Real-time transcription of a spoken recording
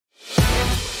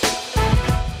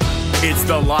It's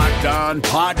the Locked On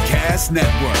Podcast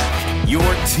Network, your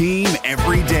team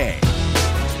every day.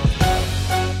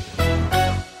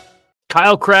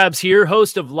 Kyle Krabs here,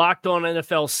 host of Locked On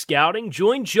NFL Scouting.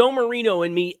 Join Joe Marino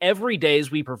and me every day as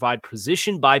we provide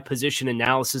position-by-position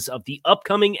analysis of the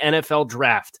upcoming NFL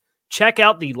Draft. Check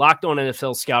out the Locked On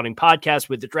NFL Scouting podcast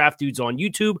with the Draft Dudes on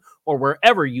YouTube or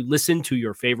wherever you listen to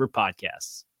your favorite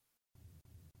podcasts.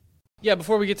 Yeah,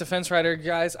 before we get to Fence Rider,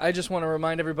 guys, I just want to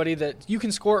remind everybody that you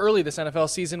can score early this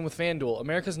NFL season with FanDuel,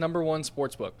 America's #1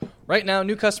 sportsbook. Right now,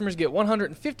 new customers get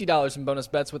 $150 in bonus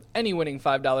bets with any winning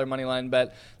 $5 moneyline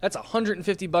bet. That's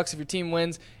 $150 if your team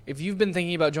wins. If you've been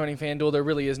thinking about joining FanDuel, there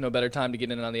really is no better time to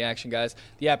get in on the action, guys.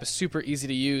 The app is super easy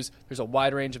to use. There's a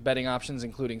wide range of betting options,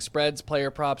 including spreads, player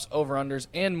props, over-unders,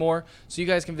 and more. So you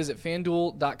guys can visit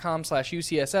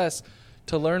FanDuel.com/UCSS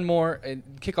to learn more and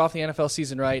kick off the NFL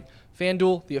season right.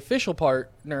 FanDuel, the official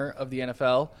partner of the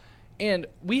NFL. And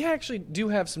we actually do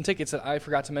have some tickets that I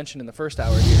forgot to mention in the first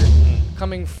hour here,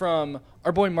 coming from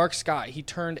our boy Mark Scott. He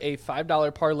turned a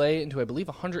 $5 parlay into, I believe,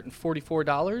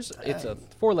 $144. Dang. It's a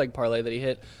 4-leg parlay that he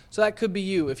hit. So that could be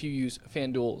you if you use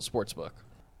FanDuel Sportsbook.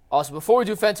 Awesome. Before we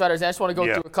do Fence Riders, I just want to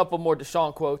go through a couple more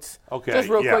Deshaun quotes. Okay. Just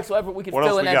real quick so we can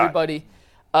fill in everybody.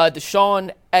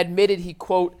 Deshaun admitted he,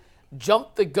 quote,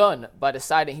 jumped the gun by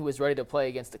deciding he was ready to play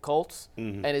against the Colts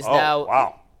and is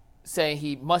now saying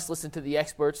he must listen to the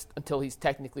experts until he's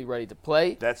technically ready to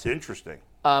play. That's interesting.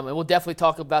 And we'll definitely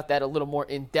talk about that a little more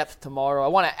in depth tomorrow. I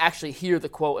want to actually hear the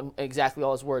quote and exactly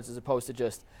all his words as opposed to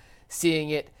just seeing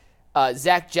it.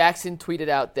 Zach Jackson tweeted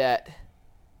out that, and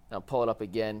I'll pull it up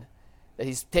again, that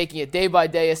he's taking it day by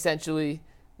day essentially.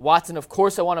 Watson, of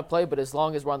course I want to play, but as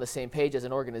long as we're on the same page as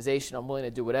an organization, I'm willing to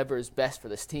do whatever is best for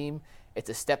this team. It's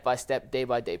a step-by-step,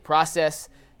 day-by-day process.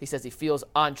 He says he feels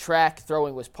on track.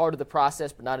 Throwing was part of the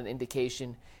process, but not an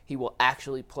indication he will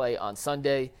actually play on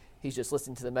Sunday. He's just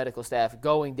listening to the medical staff,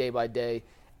 going day by day,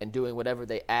 and doing whatever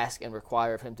they ask and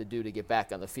require of him to do to get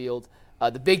back on the field.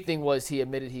 The big thing was he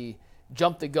admitted he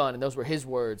jumped the gun, and those were his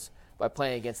words, by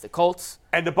playing against the Colts.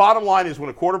 And the bottom line is when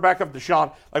a quarterback of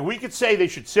Deshaun, like we could say they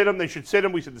should sit him. We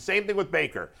said the same thing with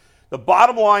Baker. The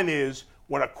bottom line is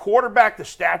when a quarterback the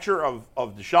stature of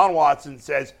Deshaun Watson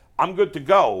says, I'm good to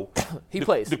go, he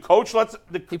plays. The coach lets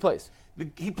he plays.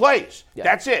 He plays. Yeah.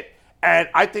 That's it. And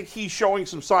I think he's showing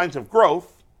some signs of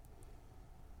growth,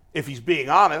 if he's being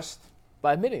honest.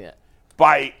 By admitting that.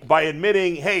 By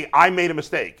admitting, hey, I made a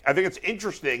mistake. I think it's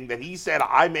interesting that he said,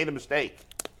 I made a mistake.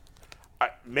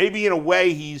 Maybe in a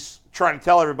way he's trying to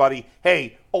tell everybody,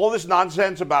 hey, all this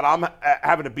nonsense about I'm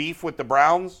having a beef with the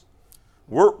Browns,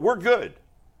 we're good.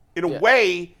 In a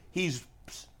way, he's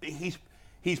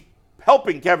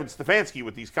helping Kevin Stefanski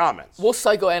with these comments. We'll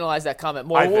psychoanalyze that comment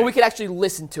more, where we could actually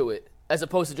listen to it as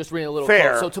opposed to just reading a little Fair,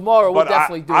 quote. So tomorrow we'll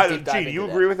definitely do a deep dive into do you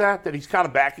agree with that? That he's kind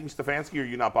of backing Stefanski, or are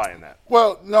you not buying that?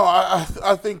 Well, no,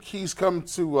 I think he's come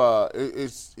to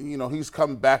he's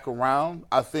come back around.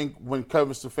 I think when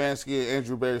Kevin Stefanski and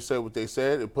Andrew Berry said what they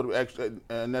said, it put extra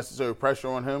necessary pressure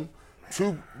on him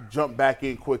to jump back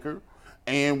in quicker.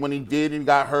 And when he did and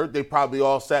got hurt, they probably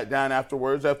all sat down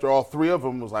afterwards. After all three of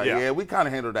them was like, yeah we kind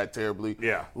of handled that terribly.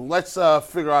 Yeah. Let's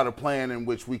figure out a plan in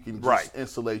which we can just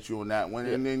insulate you on that one.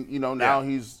 Yeah. And then, now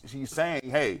he's saying,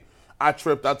 hey, I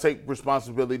tripped. I'll take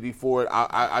responsibility for it.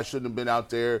 I shouldn't have been out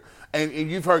there. And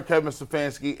you've heard Kevin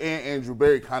Stefanski and Andrew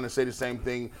Berry kind of say the same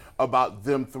thing about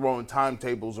them throwing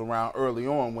timetables around early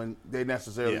on when they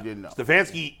necessarily didn't know.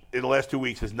 Stefanski in the last 2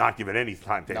 weeks has not given any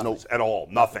timetables at all.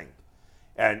 Nothing.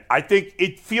 And I think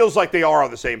it feels like they are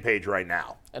on the same page right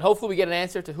now. And hopefully we get an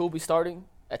answer to who will be starting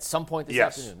at some point this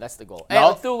afternoon. That's the goal. And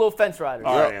let's do a little Fence Riders.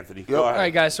 All right, Anthony. Go ahead. All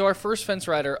right, guys. So our first Fence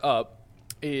Rider up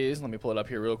is, let me pull it up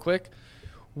here real quick.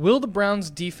 Will the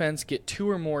Browns defense get 2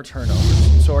 or more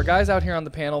turnovers? So our guys out here on the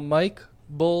panel, Mike,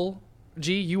 Bull,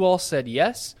 G, you all said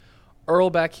yes. Earl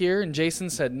back here and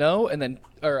Jason said no. And then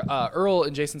Earl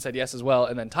and Jason said yes as well.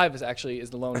 And then Tyvis actually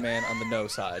is the lone man on the no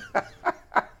side.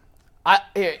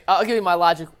 I'll give you my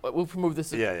logic. We'll move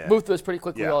this. Move through this pretty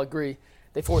quickly. We all agree.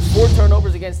 They forced 4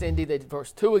 turnovers against Indy. They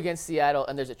forced 2 against Seattle,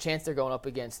 and there's a chance they're going up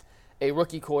against a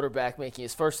rookie quarterback making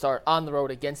his first start on the road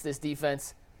against this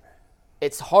defense.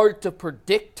 It's hard to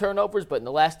predict turnovers, but in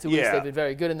the last 2 weeks they've been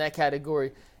very good in that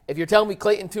category. If you're telling me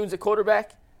Clayton Tune's a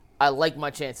quarterback, I like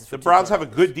my chances. The Browns have a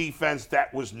good defense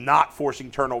that was not forcing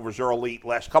turnovers early.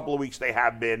 Last couple of weeks they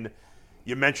have been.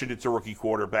 You mentioned it's a rookie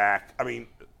quarterback. I mean,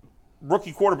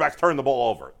 rookie quarterbacks turn the ball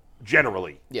over,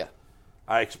 generally. Yeah.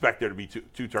 I expect there to be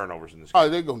two turnovers in this game. Oh,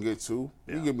 they're going to get 2.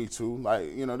 Yeah. You give me 2.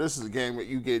 This is a game that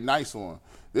you get nice on.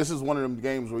 This is one of them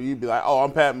games where you'd be like, oh,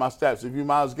 I'm patting my steps. If you're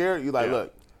Myles Garrett, you're like,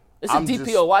 look, It's a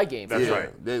DPOY game. That's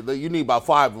right. You need about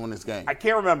 5 to win this game. I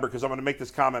can't remember because I'm going to make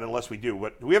this comment unless we do.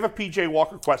 But do we have a P.J.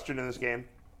 Walker question in this game?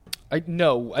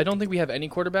 No, I don't think we have any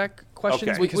quarterback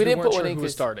questions Okay. because we weren't sure who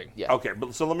was starting. Yeah. Okay,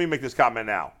 but so let me make this comment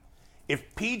now.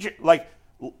 If P.J.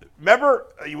 remember,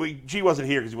 G wasn't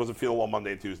here because he wasn't feeling well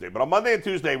Monday and Tuesday. But on Monday and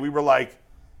Tuesday, we were like,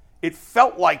 it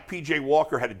felt like P.J.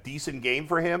 Walker had a decent game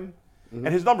for him, and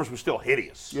his numbers were still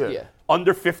hideous. Yeah.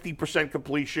 Under 50%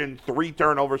 completion, 3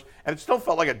 turnovers, and it still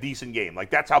felt like a decent game. Like,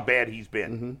 that's how bad he's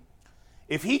been.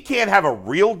 If he can't have a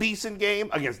real decent game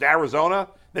against Arizona,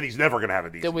 then he's never going to have a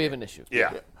decent Then we have game. an issue.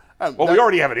 Yeah. Well, we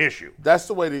already have an issue. That's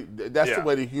the way the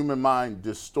way the human mind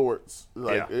distorts.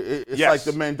 It's like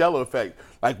the Mandela effect.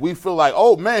 Like we feel like,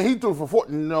 oh man, he threw for 4.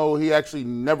 No, he actually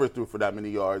never threw for that many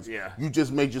yards. Yeah. You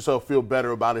just made yourself feel better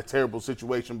about a terrible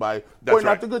situation by pointing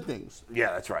out the good things.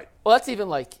 Yeah, that's right. Well, that's even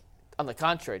like on the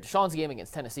contrary. Deshaun's game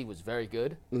against Tennessee was very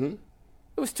good.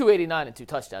 It was 289 and 2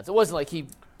 touchdowns. It wasn't like he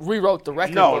rewrote the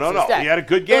record. No. He had a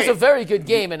good game. It was a very good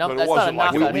game, and that's not a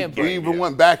knock on him. We even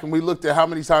went back and we looked at how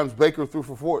many times Baker threw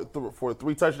for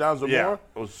 3 touchdowns or more.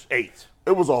 It was 8.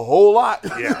 It was a whole lot.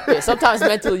 Yeah. Sometimes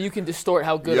mentally you can distort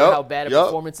how good or how bad a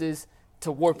performance is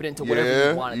to warp it into whatever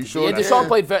you want it to be. And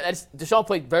Deshaun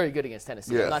played very good against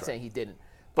Tennessee. I'm not saying he didn't.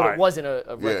 But it wasn't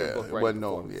a record book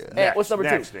right. What's number 2?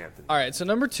 Anthony. All right, so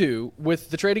number 2, with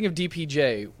the trading of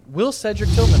DPJ, will Cedric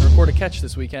Tillman record a catch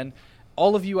this weekend?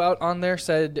 All of you out on there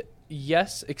said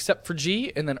yes, except for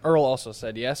G, and then Earl also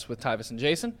said yes with Tyvis and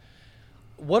Jason.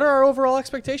 What are our overall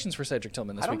expectations for Cedric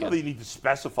Tillman this weekend? I don't really need to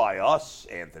specify us,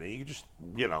 Anthony. You just,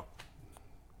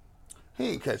 He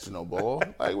ain't catching no ball.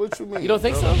 Like, what you mean? You don't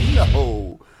think so?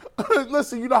 No.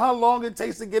 Listen, you know how long it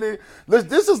takes to get in.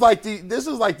 This is like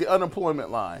the unemployment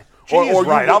line. G is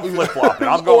right. I'm flip-flopping.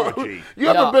 I'm going with G.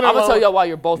 I'm going to tell y'all why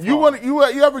you're both wrong. You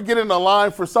ever get in a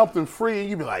line for something free and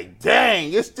you be like,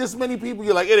 dang, it's this many people.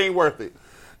 You're like, it ain't worth it.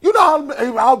 You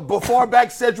know how far back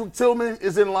Cedric Tillman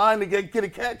is in line to get a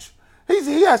catch?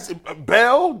 He has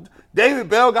David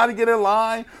Bell got to get in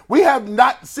line. We have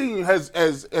not seen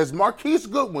as Marquise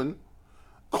Goodwin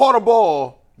caught a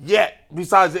ball yet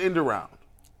besides the end around.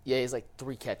 Yeah, he's like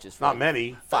 3 catches for not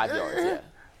many. 5 yards.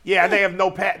 Yeah, and they have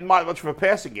not much of a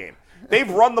passing game. They've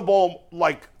run the ball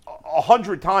like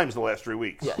 100 times the last 3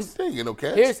 weeks. Yes. They ain't get no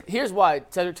catch. Here's why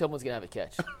Cedric Tillman's gonna have a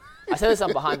catch. I said this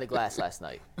on Behind the Glass last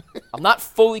night. I'm not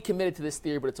fully committed to this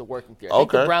theory, but it's a working theory. I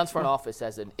think the Browns front office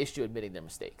has an issue admitting their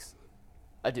mistakes.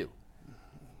 I do.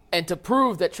 And to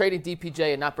prove that trading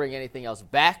DPJ and not bringing anything else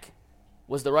back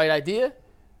was the right idea,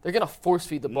 they're going to force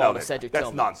feed the ball to Cedric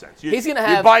Tillman. That's nonsense. He's going to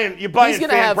have you're buying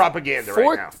fan propaganda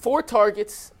right now. 4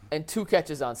 targets and 2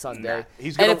 catches on Sunday.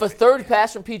 Nah, and if a third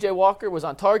pass from P.J. Walker was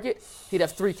on target, he'd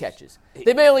have 3 catches.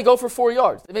 They may only go for 4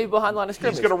 yards. They may be behind the line of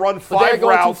scrimmage. He's going to run 5 but they're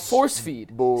going routes. To force feed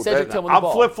Cedric Tillman the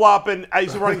ball. I'm flip-flopping.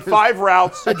 He's running 5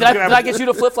 routes. Did I get you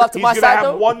to flip-flop to my side, He's going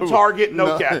to have 1 target,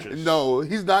 no catches. No,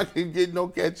 he's not going to get no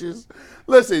catches.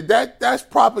 Listen, that's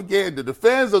propaganda. The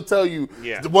fans will tell you,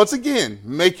 once again,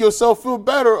 make yourself feel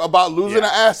better about losing an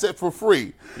asset for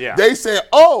free. Yeah. They say,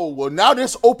 oh, well, now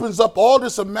this opens up all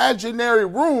this imaginary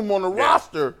room on the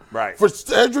roster for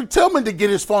Cedric Tillman to get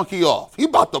his funky off. He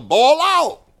about to ball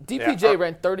out. DPJ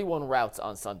ran 31 routes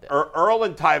on Sunday. Earl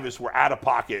and Tyvis were out of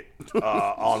pocket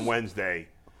on Wednesday.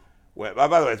 By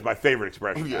the way, it's my favorite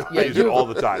expression now. I use it all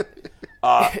the time.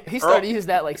 He started using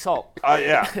that like salt.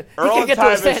 Yeah. Earl and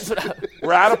Tyvis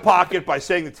were out of pocket by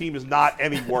saying the team is not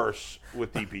any worse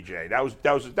with DPJ. That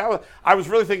was. I was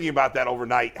really thinking about that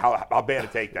overnight. How bad a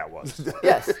take that was.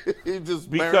 Yes. He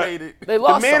just marinated. They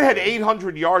lost. The man had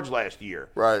 800 yards last year.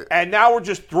 Right. And now we're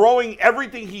just throwing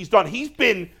everything he's done. He's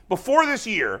been before this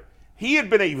year. He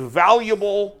had been a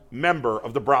valuable member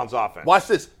of the Browns offense. Watch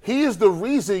this. He is the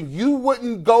reason you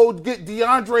wouldn't go get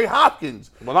DeAndre Hopkins.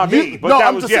 Well, not me, but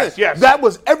that was yes. That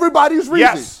was everybody's reason.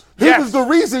 Yes. He was the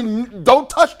reason. Don't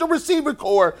touch the receiving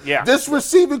core. Yeah. This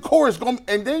receiving core is going,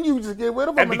 and then you just get rid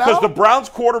of him. And because the Browns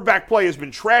quarterback play has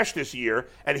been trashed this year,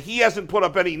 and he hasn't put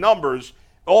up any numbers,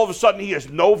 all of a sudden he has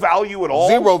no value at all.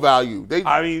 0 value.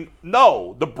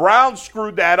 No. The Browns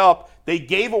screwed that up. They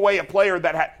gave away a player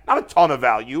that had not a ton of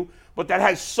value, but that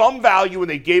has some value, and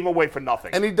they gave him away for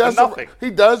nothing. And he does nothing. He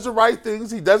does the right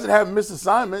things. He doesn't have missed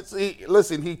assignments. He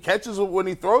catches it when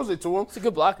he throws it to him. He's a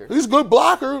good blocker. He's a good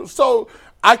blocker. So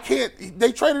I can't.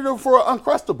 They traded him for an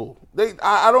Uncrustable. For an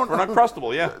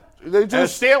Uncrustable, yeah. They just and a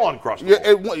stale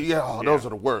Uncrustable. Those are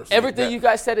the worst. Everything you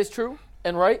guys said is true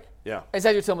and right. Yeah. And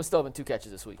Cedric Tillman still having 2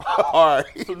 catches this week. All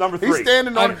right. So number 3. He's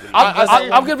standing on.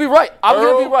 I'm going to be right. I'm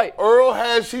going to be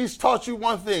right. He's taught you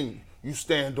one thing. you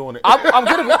stand on it. I'm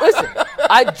going to listen.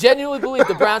 I genuinely believe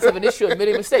the Browns have an issue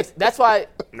admitting mistakes. That's why.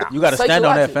 You got to stand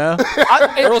on that, fam.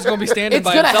 Earl's going to be standing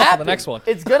by himself on the next one.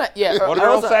 It's going to, yeah. What did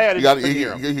Earl say? I didn't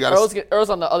hear him. Earl's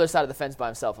on the other side of the fence by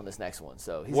himself on this next one.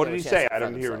 So what did he say? I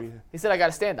didn't hear it. He said, I got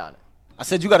to stand on it. I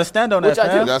said you got to stand on that,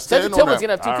 fam. Cedric Tillman's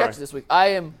going to have 2 catches this week. I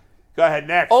am Go ahead,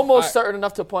 next. almost certain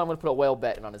enough to a point I'm going to put a whale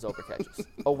bet in on his over catches.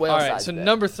 A whale size bet. All right, so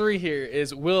number 3 here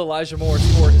is will Elijah Moore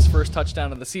score his first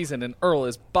touchdown of the season? And Earl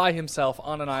is by himself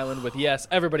on an island with yes.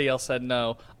 Everybody else said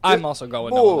no. I'm also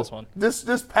going no on this one.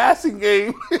 This passing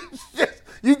game is just,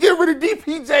 you get rid of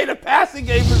DPJ, the passing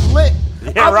game is lit.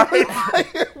 Yeah, right. We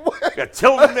got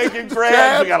Tillman making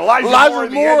grabs. We got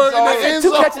Elijah Moore in the end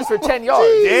zone. 2 catches for 10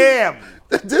 yards. Damn.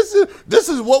 This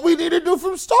is what we need to do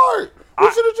from start. We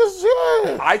should have just,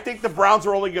 I think the Browns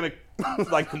are only going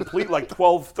to complete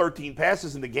 12, 13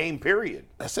 passes in the game, period.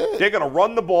 That's it. They're going to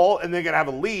run the ball, and they're going to have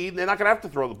a lead. They're not going to have to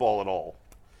throw the ball at all.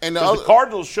 And the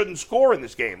Cardinals shouldn't score in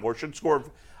this game, or should score.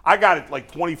 I got it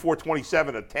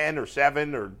 24-27, a 10 or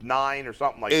 7 or 9 or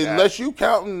something like that. Unless you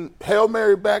counting Hail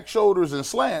Mary back shoulders and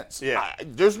slants,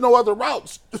 there's no other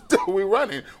routes that we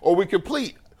running or we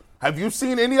complete. Have you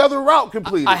seen any other route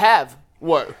completed? I have.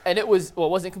 What? And it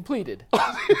wasn't completed.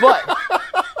 But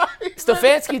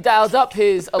Stefanski dialed up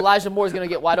his Elijah Moore's going to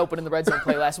get wide open in the red zone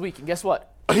play last week. And guess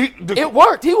what? It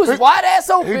worked. He was wide ass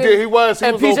open. He was.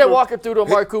 And PJ Walker threw to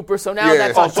Amari Cooper. So now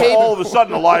that's on so tape. all of a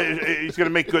sudden, he's going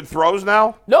to make good throws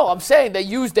now? No, I'm saying they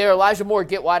used their Elijah Moore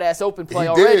get wide ass open play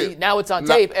already. Now it's on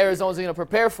tape. Arizona's going to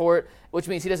prepare for it, which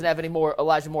means he doesn't have any more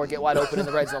Elijah Moore get wide open in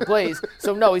the red zone plays.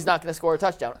 So no, he's not going to score a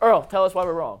touchdown. Earl, tell us why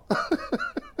we're wrong.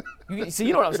 See,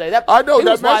 you know what I'm saying? I know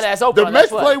that wide ass open. The mesh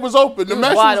play was open. The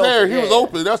mesh was there. He was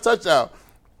open. That's touchdown.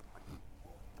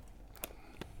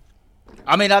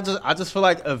 I mean, I just feel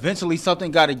like eventually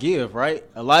something got to give, right?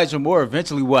 Elijah Moore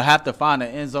eventually will have to find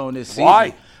an end zone this season.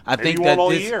 Why? I think that that all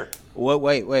this. Year.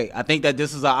 Wait. I think that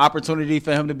this is an opportunity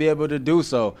for him to be able to do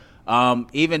so.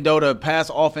 Even though the pass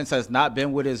offense has not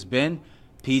been what it's been,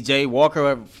 PJ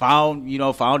Walker found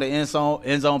an end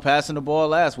zone passing the ball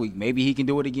last week. Maybe he can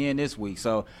do it again this week.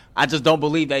 So I just don't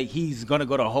believe that he's going to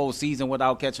go the whole season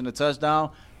without catching a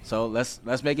touchdown. So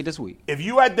let's make it this week. If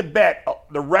you had to bet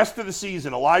the rest of the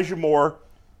season, Elijah Moore,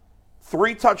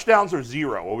 3 touchdowns or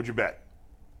 0, what would you bet?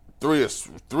 3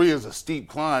 is a steep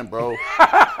climb, bro.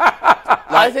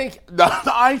 I think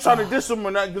I ain't trying to diss him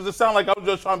or not because it sounds like I'm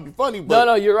just trying to be funny. But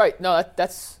no, you're right. No,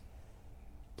 that's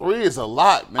 3 is a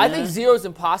lot, man. I think 0 is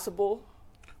impossible.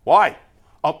 Why?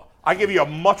 I give you a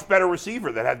much better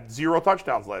receiver that had 0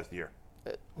 touchdowns last year.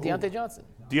 Deontay Johnson.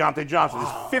 Deontay Johnson is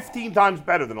 15 times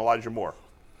better than Elijah Moore.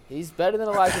 He's better than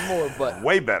Elijah Moore, but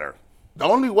way better. The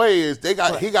only way is he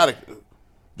got to.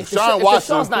 If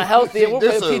Deshaun's not healthy, and we'll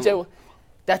play PJ.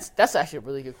 That's actually a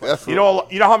really good question. You know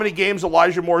how many games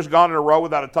Elijah Moore's gone in a row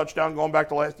without a touchdown going back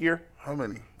to last year? How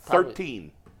many?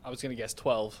 13. I was going to guess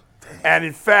 12. And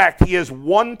in fact, he has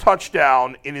 1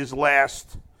 touchdown in his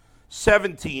last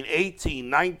 17, 18,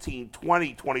 19,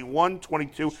 20, 21,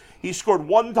 22. He scored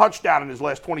 1 touchdown in his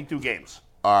last 22 games.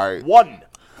 All right. 1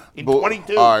 in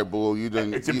 22. All right, Bull. You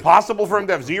didn't. It's impossible for him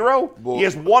to have 0. Bull. He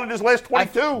has 1 in his last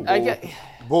 22.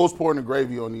 Bull's pouring the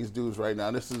gravy on these dudes right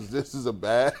now. This is a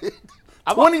bad.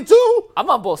 22? I'm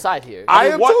on both sides here. I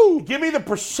am too. Give me the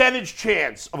percentage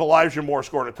chance of Elijah Moore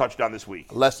scoring a touchdown this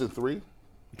week. Less than 3?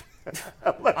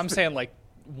 I'm saying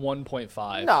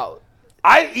 1.5. No.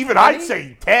 I'd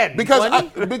say 10.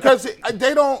 Because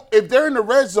they don't. If they're in the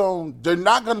red zone, they're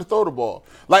not going to throw the ball.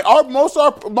 Like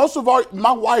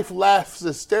my wife laughs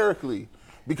hysterically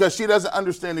because she doesn't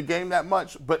understand the game that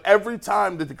much. But every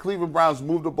time that the Cleveland Browns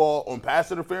move the ball on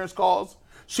pass interference calls,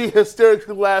 she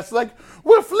hysterically laughs like,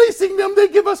 we're fleecing them. They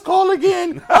give us call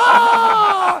again.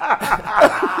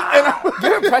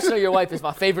 Your impression of your wife is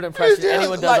my favorite impression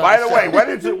anyone does. By the way,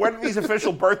 when are these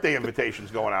official birthday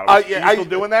invitations going out? Are you still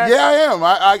doing that? Yeah, I am.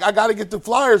 I got to get the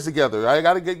flyers together. I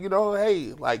got to get, What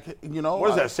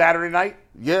is that, Saturday night?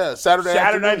 Yeah,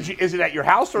 Saturday night. Is it at your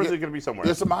house or is it going to be somewhere?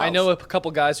 It's at my house. I know a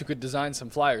couple guys who could design some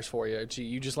flyers for you.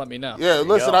 You just let me know. Yeah,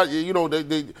 listen, His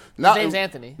name's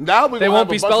Anthony. Now they won't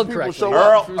be spelled correctly.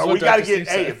 Earl, we got to get.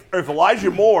 Hey, if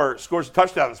Elijah Moore scores a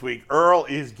touchdown this week, Earl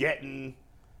is getting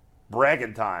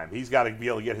bragging time. He's got to be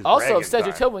able to get his. Also, if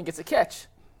Cedric Tillman gets a catch,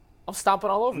 I'm stomping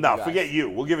all over. No, forget you.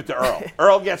 We'll give it to Earl.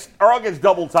 Earl gets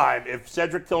double time if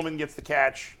Cedric Tillman gets the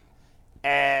catch.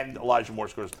 And Elijah Moore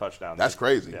scores a touchdown. That's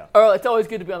crazy. Yeah. Earl, it's always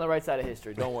good to be on the right side of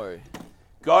history. Don't worry.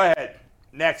 Go ahead.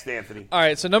 Next, Anthony. All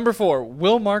right, so number 4,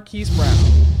 will Marquise Brown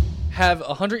have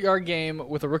a 100-yard game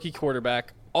with a rookie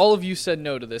quarterback All of you said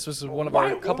no to this. This was one of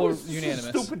our couple This is unanimous. a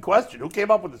stupid question. Who came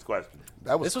up with this question?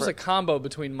 This was a combo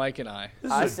between Mike and I.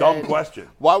 This is a dumb question.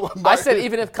 I said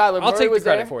even if Kyler Murray I'll take the was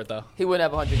credit there, for it, though. he wouldn't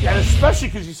have 100 And yards. especially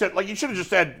because you said, you should have just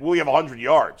said, will he have 100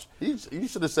 yards? You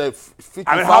should have said 55.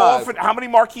 I mean, how many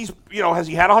Marquise, has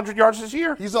he had 100 yards this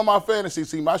year? He's on my fantasy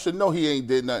team. I should know he ain't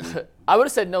did nothing. I would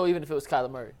have said no even if it was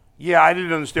Kyler Murray. Yeah, I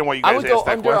didn't understand why you I guys would go asked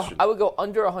that under. question. I would go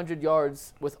under 100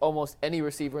 yards with almost any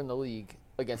receiver in the league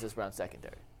against this Browns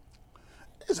secondary.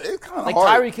 It's kind of Like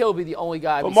hard. Tyreek Hill would be the only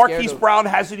guy. I'd But be scared Marquise of. Brown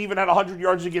hasn't even had 100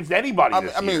 yards against anybody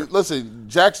this year. Listen,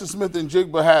 Jackson Smith and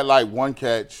Jigba had like one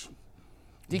catch.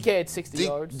 DK had 60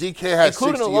 yards. DK had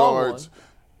including 60 a long yards.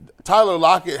 one. Tyler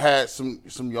Lockett had some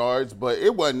yards, but they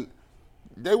wasn't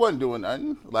doing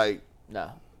nothing. Like,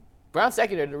 No. Brown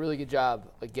secondary did a really good job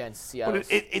against Seattle. But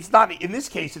it's not, in this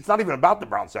case, it's not even about the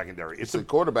Brown secondary. It's the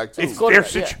quarterback, too. It's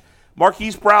Quarterback, their yeah.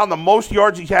 Marquise Brown, the most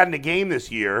yards he's had in a game this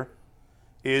year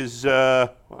is,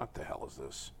 what the hell is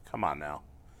this? Come on now.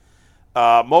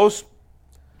 Most.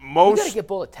 We gotta get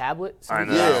Bull a tablet so I we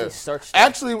can know. actually search stuff.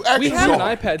 Actually, We have so- an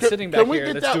iPad sitting back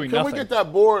here that's doing Can nothing. we get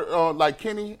that board like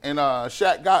Kenny and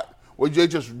Shaq got, where they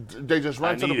just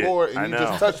run to need the it. board I and you know.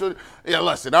 just touch it? Yeah,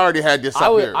 listen, I already had this I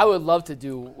up would here. I would love to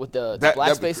do with the black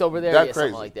that'd be space over there, that yeah,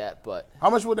 something crazy. like that, but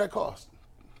How much would that cost?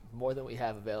 more than we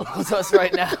have available to us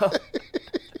right now.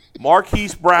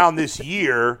 Marquise Brown this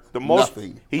year, the most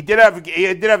Nothing. he did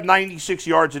have 96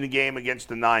 yards in a game against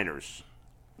the Niners.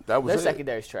 That was Their it.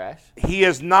 secondary's trash. He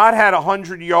has not had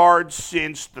 100 yards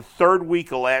since the third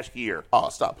week of last year. Oh,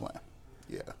 stop playing.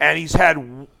 Yeah. And he's had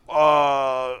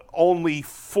only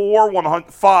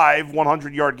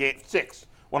 100-yard games, 6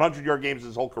 100-yard games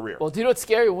his whole career. Well, do you know what's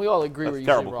scary? We all agree That's we're a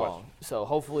usually terrible wrong. question. So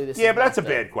hopefully this. Yeah, is but that's a not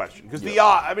the- bad question because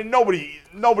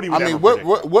nobody would I ever mean, predict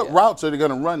what it. routes are they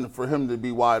going to run for him to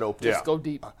be wide open? Yeah. Just go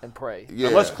deep and pray. Yeah.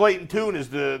 Unless Clayton Tune is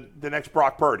the next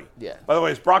Brock Purdy. Yeah. By the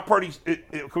way, is Brock Purdy?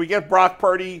 Can we get Brock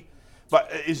Purdy? But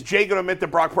is Jay going to admit that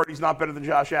Brock Purdy's not better than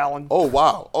Josh Allen? Oh,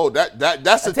 wow. Oh, that's a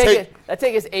That take.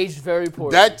 take is aged very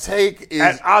poorly. That take is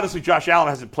And honestly, Josh Allen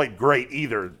hasn't played great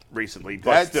either recently,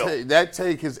 but still. that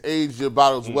take has aged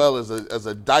about as well as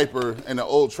a diaper in an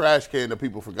old trash can that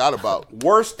people forgot about.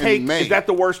 Worst in take, May. is that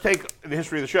the worst take in the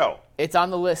history of the show? It's on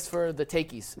the list for the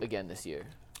takies again this year.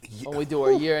 When we do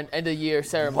our end of year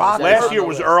ceremony. Rock- Last year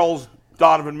was Earl's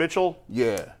Donovan Mitchell,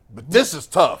 Yeah, but this is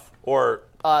tough. or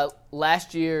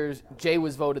Last year, Jay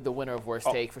was voted the winner of worst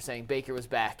take for saying Baker was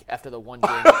back after the one game.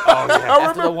 I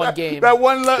After the one game. that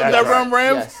one That's that right. run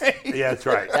Rams. Yes. yeah, that's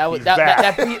right. That, was, He's that,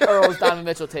 back. that beat Earl's Donovan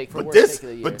Mitchell take for But worst take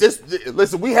of the year.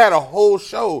 listen, we had a whole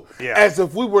show Yeah. as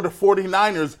if we were the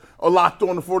 49ers or Locked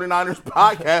On the 49ers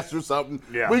podcast or something.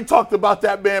 Yeah. We talked about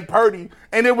that man Purdy,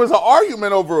 and it was an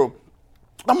argument over him.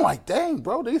 I'm like, dang,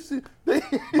 bro, they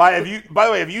By the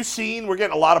way, have you seen? We're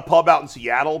getting a lot of pub out in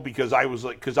Seattle because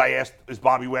I asked, is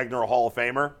Bobby Wagner a Hall of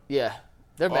Famer? Yeah.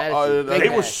 They're mad at you. They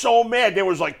were so mad. There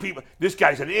was like people. This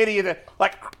guy's an idiot.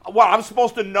 Like, what? I'm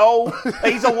supposed to know?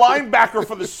 He's a linebacker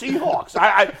for the Seahawks.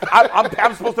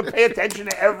 I'm supposed to pay attention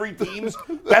to every team's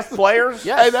best players.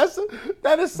 Yes. Hey,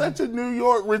 that is such a New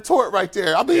York retort right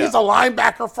there. I mean, he's a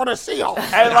linebacker for the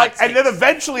Seahawks. And then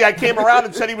eventually I came around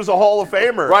and said he was a Hall of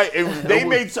Famer. Right.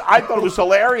 I thought it was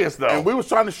hilarious though. And we was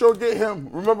trying to get him.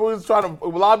 Remember we was trying to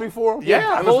lobby for him?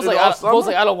 Yeah. And Bull's it was like, all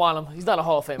summer? I don't want him. He's not a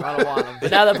Hall of Famer. I don't want him. But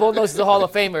now that Bull knows he's a Hall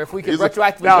of Famer, if we could He's a-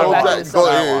 retroactively No, go back to exactly. this Go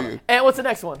summer, I ahead. want him. And what's the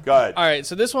next one? Go ahead. All right,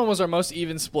 so this one was our most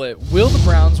even split. Will the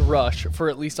Browns rush for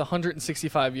at least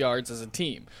 165 yards as a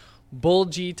team? Bull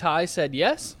G Ty said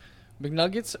yes.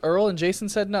 McNuggets, Earl, and Jason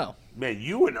said no. Man,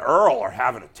 you and Earl are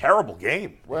having a terrible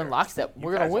game. We're in lockstep.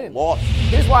 We're You going to guys have win. lost.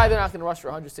 Here's why they're not going to rush for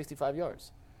 165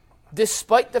 yards.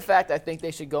 Despite the fact I think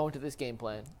they should go into this game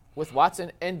plan with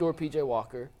Watson and/or PJ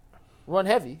Walker, run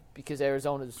heavy because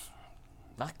Arizona's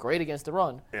not great against the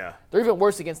run. Yeah. They're even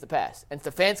worse against the pass. And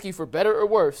Stefanski, for better or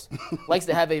worse, likes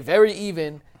to have a very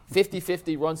even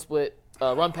 50-50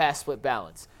 run-pass split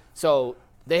balance. So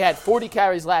they had 40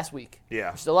 carries last week,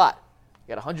 Yeah. which is a lot.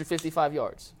 They got 155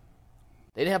 yards.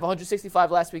 They didn't have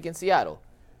 165 last week in Seattle.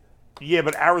 Yeah,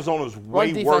 but Arizona's way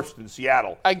defense- worse than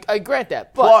Seattle. I grant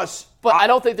that. But, Plus, I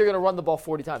don't think they're going to run the ball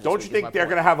 40 times. Don't you think they're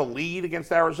going to have a lead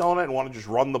against Arizona and want to just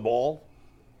run the ball?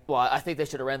 Well, I think they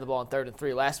should have ran the ball on 3rd and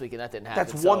 3 last week, and that didn't happen.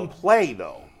 That's so- one play,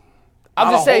 though. I'm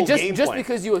Not just a saying, whole game just plan.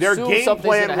 because you Their assume game something's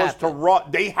plan going to was happen. to run.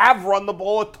 They have run the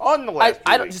ball a ton the last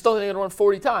I two weeks. just don't think they're going to run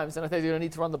 40 times, and I think they're going to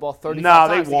need to run the ball 35 No, times.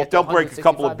 they to won't. get to They'll break a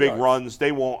couple of 165 big yards. runs.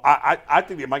 They won't. I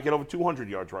think they might get over 200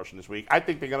 yards rushing this week. I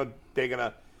think they're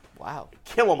gonna Wow.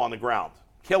 kill them on the ground.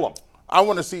 Kill them. I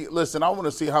want to see. Listen, I want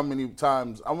to see how many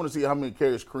times. I want to see how many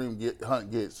carries Kareem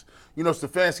Hunt gets. You know,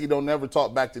 Stefanski don't never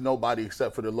talk back to nobody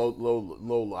except for the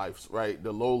low lives, right?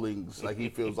 The lowlings, like he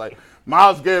feels like.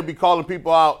 Myles Garrett be calling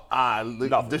people out.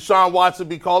 Deshaun Watson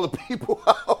be calling people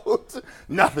out.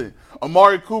 Nothing.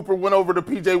 Amari Cooper went over to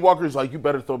P.J. Walker. He's like, you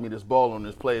better throw me this ball on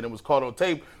this play. And it was caught on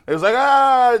tape. It was like,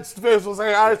 Stefanski was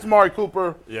like, it's Amari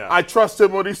Cooper. Yeah. I trust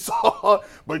him what he saw.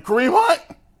 But Kareem Hunt,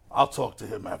 I'll talk to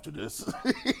him after this.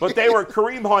 But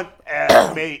Kareem Hunt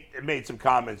made some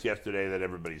comments yesterday that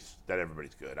everybody's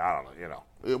good. I don't know, you know.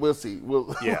 We'll see.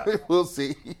 We'll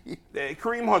see.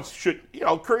 Kareem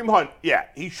Hunt,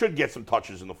 he should get some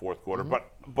touches in the fourth quarter,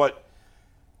 but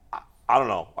I don't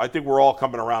know. I think we're all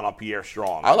coming around on Pierre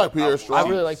Strong. I like Pierre Strong. I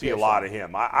really like Pierre a lot of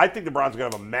him. I think the Browns are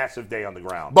going to have a massive day on the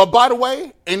ground. But by the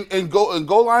way, in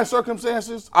goal line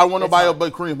circumstances, I want nobody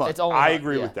but Kareem Hunt. I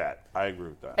agree with that.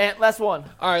 And last one.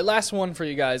 All right, last one for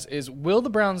you guys is, will the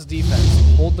Browns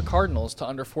defense hold the Cardinals to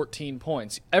under 14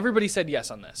 points? Everybody said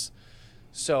yes on this.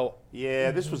 So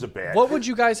yeah, this was a bad. What would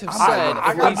you guys have said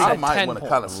if we said 10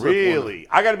 points? Really?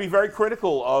 I got to be very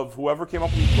critical of whoever came up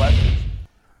with these questions.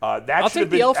 That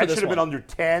should have been under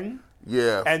 10.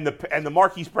 Yeah. And the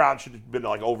Marquise Brown should have been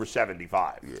like over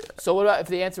 75. Yeah. So what about if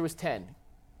the answer was 10?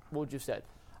 What would you have said?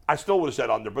 I still would have said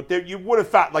under, but you would have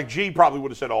thought, like G probably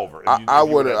would have said over. I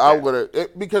would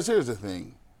have. Because here's the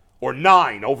thing. Or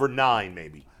 9, over 9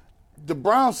 maybe. The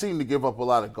Browns seem to give up a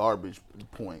lot of garbage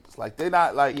points. Like, they're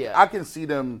not, like, I can see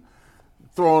them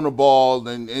throwing the ball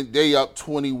and they up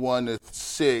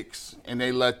 21-6, and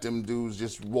they let them dudes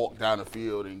just walk down the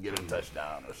field and get a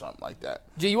touchdown or something like that.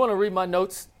 G, you want to read my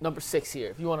notes? Number 6 here.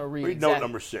 If you want to read note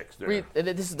number 6. Read,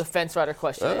 this is the fence rider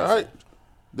question. All right.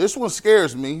 This one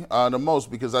scares me the most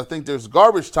because I think there's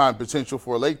garbage time potential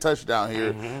for a late touchdown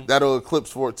here that'll eclipse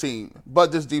 14.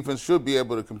 But this defense should be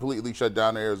able to completely shut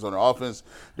down the Arizona offense.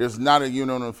 There's not a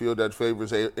unit on the field that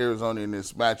favors Arizona in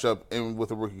this matchup, and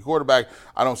with a rookie quarterback,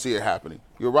 I don't see it happening.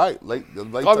 You're right. Late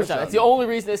garbage touchdown. time. That's the only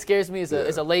reason it scares me is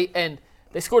a late, and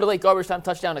they scored a late garbage time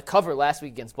touchdown to cover last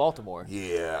week against Baltimore.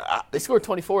 Yeah. They scored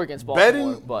 24 against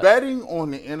Baltimore. Betting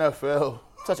on the NFL.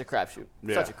 Such a crapshoot.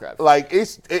 Yeah. Such a crapshoot.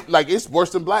 Like it's worse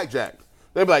than blackjack.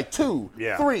 They'd be like 2,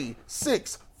 3,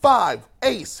 6, 5,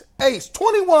 ace,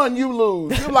 21. You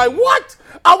lose. You're like, what?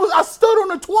 I stood on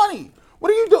the 20. What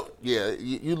do you do? Yeah,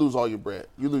 you lose all your bread.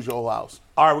 You lose your whole house.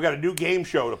 All right, we got a new game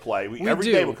show to play.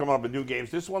 Every day we're coming up with new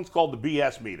games. This one's called the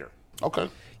BS meter. Okay.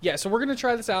 Yeah, so we're going to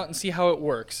try this out and see how it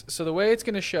works. So the way it's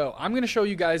going to show, I'm going to show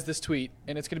you guys this tweet,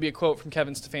 and it's going to be a quote from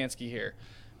Kevin Stefanski here.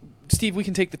 Steve, we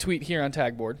can take the tweet here on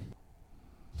tag board.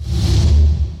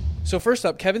 So first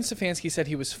up, Kevin Stefanski said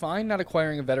he was fine not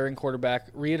acquiring a veteran quarterback,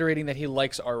 reiterating that he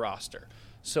likes our roster.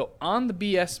 So on the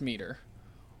BS meter,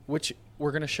 which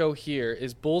we're going to show here,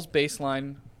 is Bull's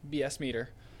baseline BS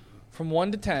meter from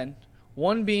 1 to 10,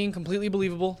 1 being completely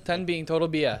believable, 10 being total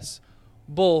BS.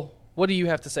 Bull, what do you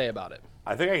have to say about it?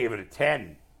 I think I gave it a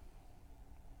 10.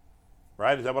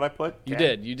 Right? Is that what I put? 10? You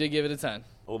did. You did give it a 10.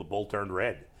 Oh, the bull turned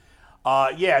red.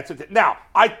 Yeah, it's a 10. Now,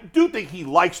 I do think he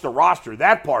likes the roster.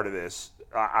 That part of this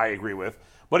I agree with.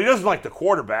 But he doesn't like the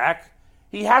quarterback.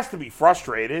 He has to be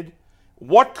frustrated.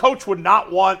 What coach would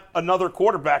not want another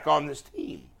quarterback on this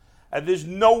team? And there's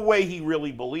no way he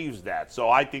really believes that. So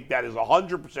I think that is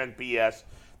 100% BS,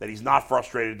 that he's not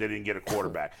frustrated they didn't get a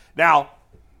quarterback. Now,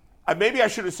 maybe I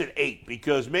should have said 8,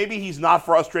 because maybe he's not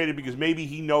frustrated because maybe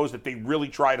he knows that they really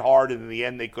tried hard and in the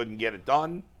end they couldn't get it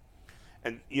done.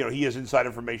 And, he has inside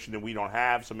information that we don't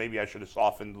have, so maybe I should have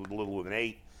softened a little with an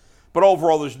 8. But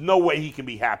overall, there's no way he can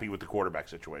be happy with the quarterback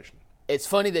situation. It's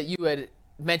funny that you had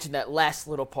mentioned that last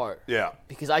little part. Yeah.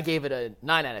 Because I gave it a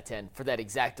 9 out of 10 for that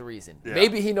exact reason. Yeah.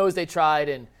 Maybe he knows they tried,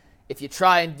 and if you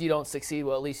try and you don't succeed,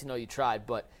 well, at least you know you tried.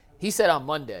 But he said on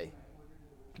Monday,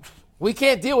 we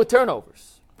can't deal with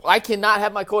turnovers. I cannot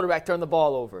have my quarterback turn the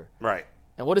ball over. Right.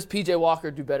 And what does P.J.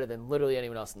 Walker do better than literally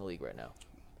anyone else in the league right now?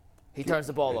 He turns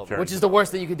the ball over, which is the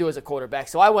worst thing you can do as a quarterback.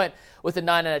 So I went with a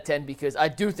 9 out of 10 because I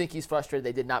do think he's frustrated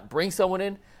they did not bring someone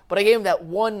in. But I gave him that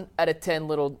 1 out of 10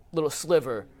 little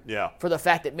sliver for the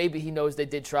fact that maybe he knows they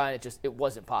did try and it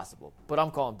wasn't possible. But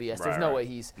I'm calling BS. There's no way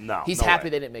he's happy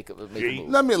they didn't make a move.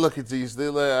 Let me look at these.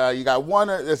 You got one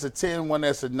that's a 10, one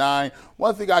that's a 9.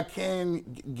 One thing I can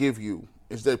give you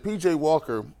is that P.J.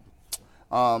 Walker,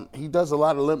 he does a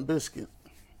lot of Limp Bizkit.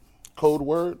 Code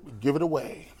word, give it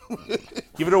away.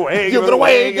 Give it away. Give it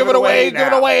away. Give it away. Give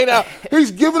it away now.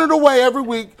 He's giving it away every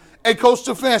week, and Coach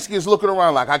Stefanski is looking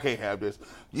around like, I can't have this.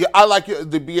 Yeah, I like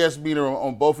the BS meter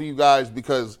on both of you guys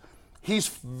because he's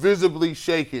visibly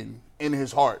shaken in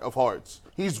his heart of hearts.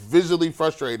 He's visibly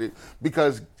frustrated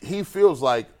because he feels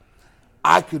like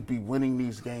I could be winning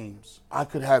these games. I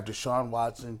could have Deshaun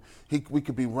Watson. We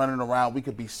could be running around. We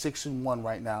could be 6-1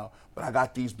 right now. But I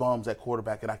got these bums at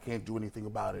quarterback, and I can't do anything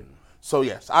about it. So,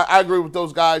 yes, I agree with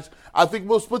those guys. I think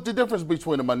we'll split the difference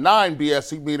between them, a 9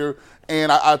 BS meter,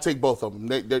 and I'll take both of them.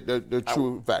 They're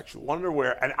true factual. Wonder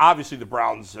where, and obviously the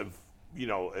Browns have,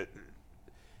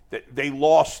 they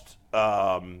lost.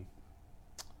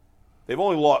 They've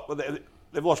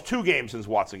lost 2 games since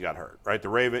Watson got hurt, right? The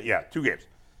Ravens, 2 games.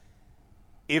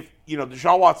 If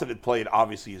Deshaun Watson had played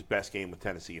obviously his best game with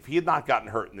Tennessee, if he had not gotten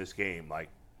hurt in this game, like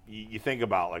you think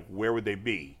about, like where would they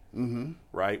be? Mm-hmm.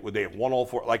 Right? Would they have won all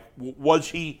 4? Like, was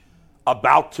he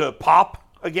about to pop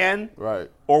again?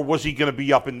 Right. Or was he going to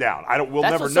be up and down? We'll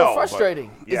That's never what's know. so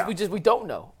frustrating. Yeah. We don't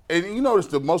know. And you notice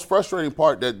the most frustrating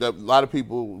part that a lot of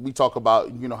people, we talk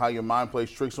about, how your mind plays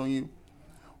tricks on you.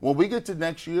 When we get to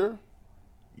next year,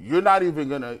 you're not even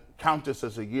going to count this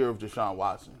as a year of Deshaun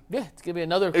Watson. Yeah, it's going to be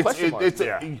another question mark.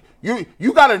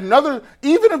 You got another,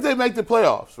 even if they make the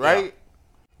playoffs, right? Yeah.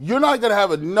 You're not going to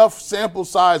have enough sample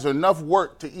size or enough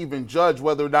work to even judge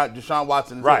whether or not Deshaun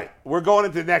Watson is right. It. We're going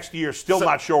into next year still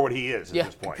not sure what he is at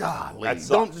this point. God,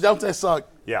 don't that suck?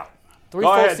 Yeah. 3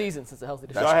 full seasons since a healthy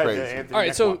Deshaun. That's Go ahead, crazy. Anthony, All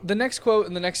right, so one. the next quote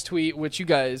and the next tweet, which you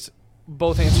guys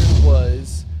both answered,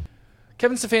 was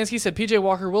Kevin Stefanski said P.J.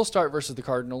 Walker will start versus the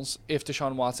Cardinals if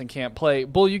Deshaun Watson can't play.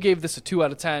 Bull, you gave this a 2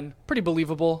 out of 10. Pretty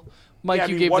believable. Mike,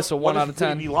 you gave this a 1 out of 10.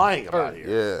 What is he be lying about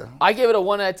here? Yeah. I gave it a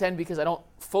 1 out of 10 because I don't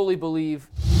fully believe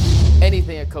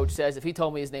anything a coach says. If he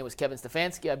told me his name was Kevin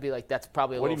Stefanski, I'd be like, that's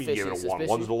probably a What do little you mean fishy give it a 1?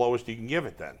 suspicious. 1's the lowest you can give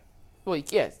it then. Well,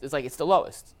 yeah, it's the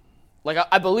lowest. Like,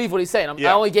 I believe what he's saying. Yeah.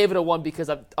 I only gave it a 1 because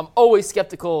I'm always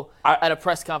skeptical at a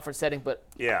press conference setting, but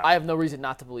I have no reason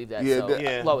not to believe that.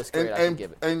 Lowest grade I can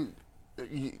give it. And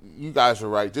you guys are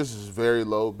right. This is very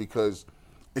low because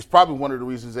it's probably one of the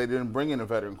reasons they didn't bring in a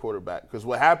veteran quarterback. Because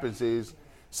what happens is,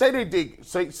 say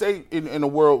in a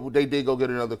world they did go get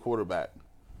another quarterback.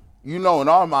 In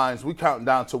our minds, we counting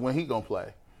down to when he gonna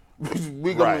play.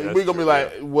 we gonna be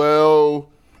like, well,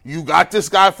 you got this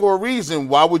guy for a reason.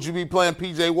 Why would you be playing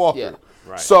P.J. Walker? Yeah.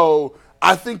 Right. So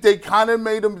I think they kind of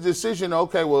made a decision.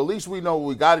 Okay, well, at least we know what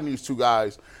we got in these 2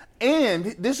 guys. And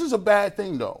this is a bad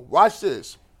thing, though. Watch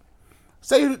this.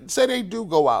 Say they do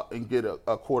go out and get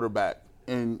a quarterback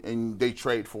and they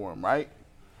trade for him, right?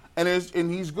 And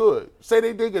he's good. Say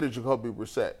they did get a Jacoby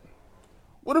Brissett.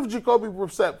 What if Jacoby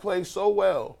Brissett plays so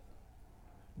well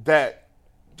that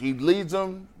he leads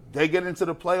them, they get into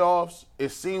the playoffs,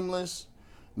 it's seamless.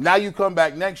 Now you come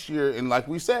back next year, and like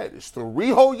we said, it's 3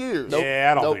 whole years.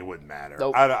 Yeah, I don't think it would matter.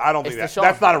 Nope. I don't think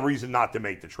that's not a reason not to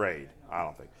make the trade. I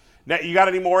don't think. Now, you got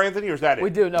any more, Anthony, or is that it?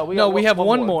 We do. No, we have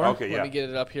one more. Okay, Let me get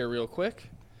it up here real quick.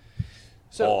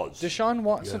 So, Deshaun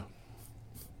Watson. Yeah.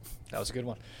 That was a good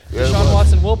one. Yeah, Deshaun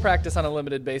Watson will practice on a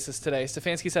limited basis today.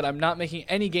 Stefanski said, I'm not making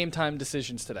any game time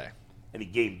decisions today. Any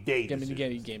game day decisions?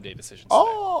 Any game day decisions today.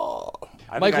 Oh.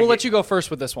 Mike, we'll let you go first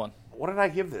with this one. What did I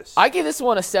give this? I gave this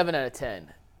one a 7 out of 10.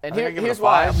 And here's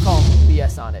why I'm calling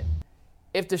BS on it.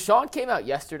 If Deshaun came out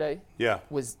yesterday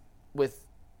was with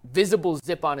visible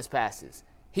zip on his passes,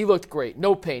 he looked great,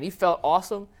 no pain, he felt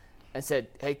awesome, and said,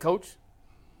 hey, coach,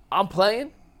 I'm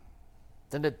playing,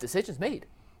 then the decision's made.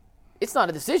 It's not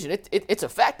a decision. It's a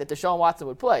fact that Deshaun Watson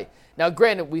would play. Now,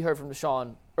 granted, we heard from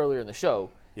Deshaun earlier in the show.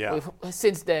 Yeah.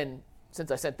 Since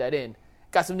I sent that in,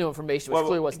 got some new information, which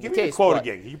clearly wasn't the case. Give me the quote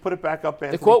again. Can you put it back up,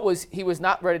 Anthony? The quote was, he was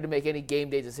not ready to make any game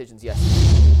day decisions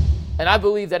yesterday. And I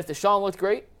believe that if Deshaun looked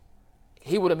great,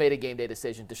 he would have made a game day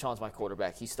decision. Deshaun's my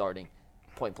quarterback. He's starting,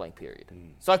 point blank, period.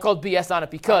 So I called BS on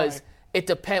it because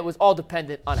it was all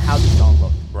dependent on how Deshaun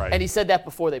looked. Right. And he said that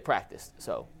before they practiced.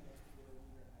 So.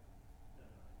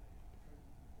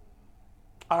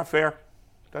 Fair.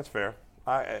 That's fair.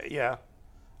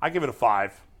 I give it a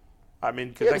 5. I mean,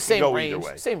 because that same could go range, either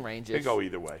way. Same range. It could go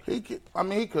either way. He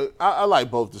could. I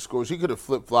like both the scores. He could have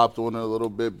flip-flopped on it a little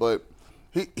bit, but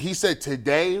he said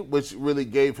today, which really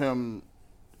gave him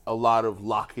a lot of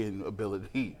lock-in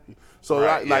ability. So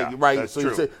right. So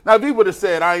he said, now if he would have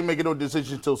said, I ain't making no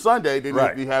decision until Sunday,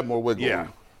 then he had more wiggle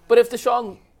room. But if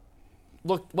Deshaun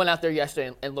went out there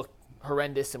yesterday and looked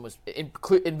horrendous and was in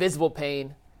invisible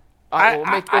pain, I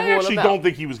actually don't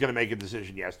think he was going to make a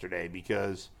decision yesterday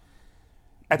because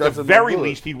at the very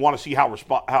least he'd want to see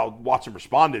how Watson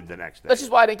responded the next day. That's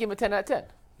just why I didn't give him a 10 out of 10.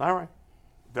 All right.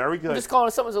 Very good. I'm just calling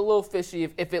it something's a little fishy.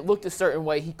 If it looked a certain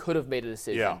way, he could have made a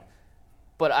decision. Yeah.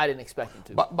 But I didn't expect him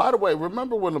to. By the way,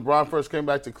 remember when LeBron first came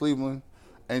back to Cleveland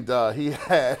and he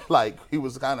had, he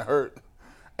was kind of hurt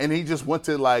and he just went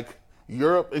to,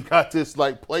 Europe and got this,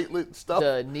 platelet stuff?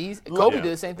 The knees? Kobe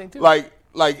did the same thing, too.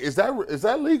 Is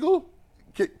that legal?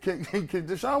 Can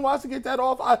Deshaun Watson get that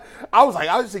off? I was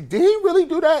like, did he really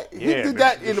do that? He did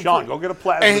that in Deshaun, go get a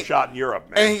plasma shot in Europe,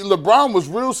 man. And LeBron was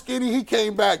real skinny. He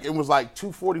came back and was like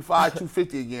 245,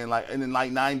 250 again, and in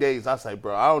like 9 days. I was like,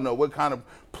 bro, I don't know what kind of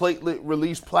platelet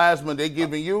release plasma they're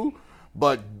giving you,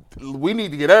 but we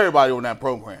need to get everybody on that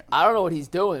program. I don't know what he's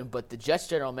doing, but the Jets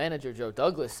general manager, Joe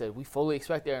Douglas, said we fully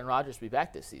expect Aaron Rodgers to be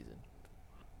back this season.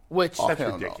 Which, that's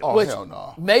ridiculous. Hell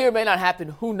no. May or may not happen.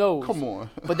 Who knows? Come on.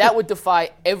 But that would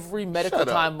defy every medical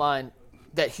timeline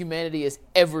that humanity has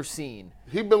ever seen.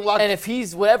 He's been locked. And if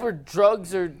he's whatever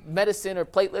drugs or medicine or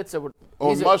platelets or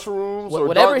mushrooms or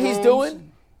whatever dark he's rooms.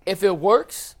 doing, if it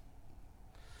works,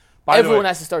 everyone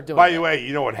has to start doing it. By the way,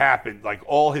 you know what happened? Like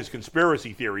all his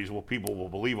conspiracy theories, people will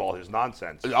believe all his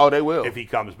nonsense. Oh, they will if he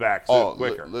comes back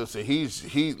quicker. Listen, he's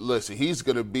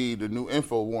gonna be the new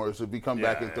InfoWars if he come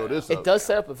back and throw this up. It does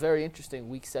set up a very interesting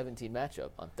Week 17 matchup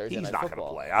on Thursday Night Football. He's not going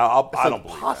to play. I don't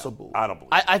believe impossible. That. I don't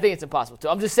believe that. I think it's impossible too.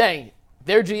 I'm just saying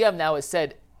their GM now has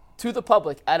said to the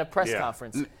public at a press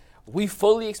conference, we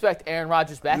fully expect Aaron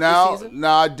Rodgers back this season.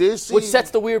 Now I did see, which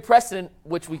sets the weird precedent,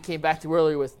 which we came back to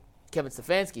earlier with Kevin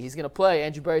Stefanski. He's going to play.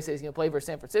 Andrew Berry says he's going to play versus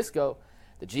San Francisco.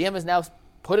 The GM has now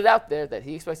put it out there that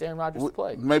he expects Aaron Rodgers to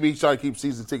play. Maybe he's trying to keep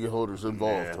season ticket holders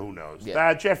involved. Yeah, who knows?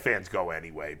 Yeah. Jet fans go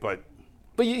anyway, but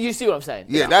you see what I'm saying?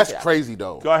 Yeah, that's crazy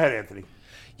though. Go ahead, Anthony.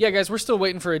 Yeah, guys, we're still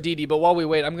waiting for a DD, but while we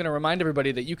wait, I'm going to remind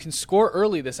everybody that you can score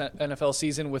early this NFL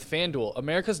season with FanDuel,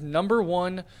 America's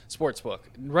 #1 sportsbook.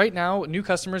 Right now, new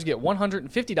customers get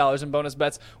 $150 in bonus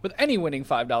bets with any winning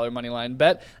 $5 moneyline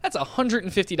bet. That's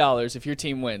 $150 if your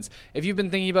team wins. If you've been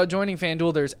thinking about joining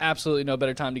FanDuel, there's absolutely no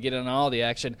better time to get in on all the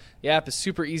action. The app is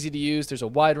super easy to use. There's a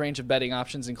wide range of betting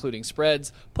options, including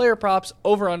spreads, player props,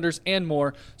 over-unders, and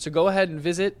more. So go ahead and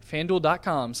visit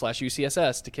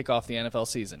FanDuel.com/UCSS to kick off the NFL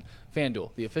season.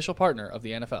 FanDuel, the official partner of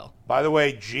the NFL. By the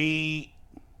way,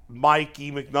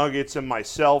 Mikey McNuggets, and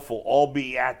myself will all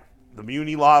be at the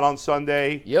Muni lot on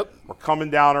Sunday. Yep. We're coming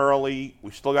down early.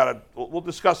 We still got we'll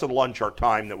discuss at lunch our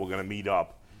time that we're going to meet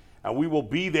up. And we will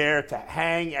be there to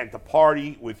hang and to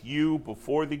party with you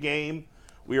before the game.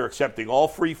 We are accepting all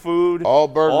free food, all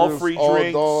burgers, all free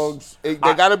drinks. Dogs. They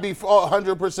got to be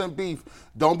 100% beef.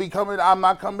 Don't be coming. I'm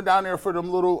not coming down there for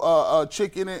them little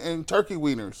chicken and turkey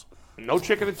wieners. No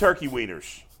chicken and turkey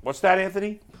wieners. What's that,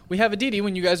 Anthony? We have a DD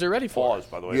when you guys are ready for Pause,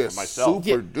 by the way, for myself.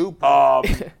 Super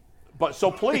duper. But so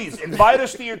please invite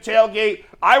us to your tailgate.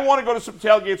 I want to go to some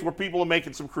tailgates where people are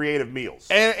making some creative meals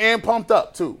and pumped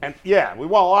up too. And yeah, we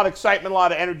want a lot of excitement, a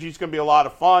lot of energy. It's going to be a lot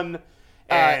of fun.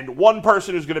 And one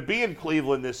person who's going to be in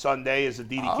Cleveland this Sunday is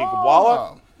Aditi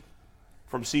Kinkawala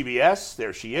from CBS.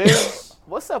 There she is.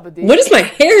 What's up, Aditi? What is my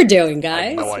hair doing,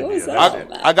 guys? No idea. What was That's that it.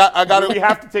 about? I got. We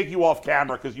have to take you off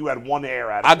camera because you had one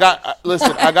hair out of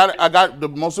Listen, I got the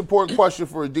most important question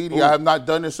for Aditi. I have not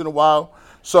done this in a while.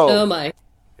 So, oh my. Here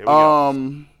we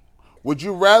go. Would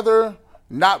you rather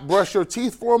not brush your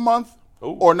teeth for a month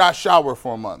or not shower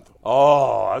for a month?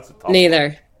 Oh, that's a tough one.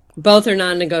 Neither. Both are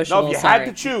non-negotiable. No, if you had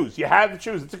to choose. You had to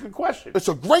choose. It's a good question. It's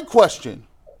a great question.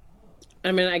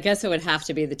 I mean, I guess it would have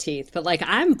to be the teeth, but like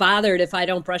I'm bothered if I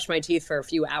don't brush my teeth for a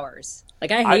few hours.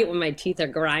 Like I hate when my teeth are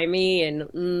grimy and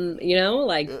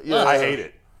I hate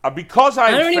it. Because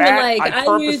I'm don't fat,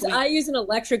 even I I use an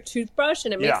electric toothbrush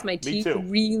and it makes my me teeth too.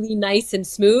 really nice and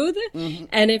smooth. Mm-hmm.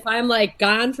 And if I'm like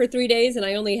gone for 3 days and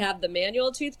I only have the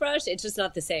manual toothbrush, it's just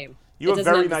not the same. You have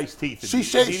very nice teeth. She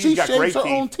shaves her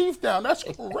own teeth down. That's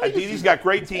crazy. Aditi's got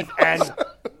great teeth, and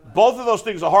both of those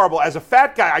things are horrible. As a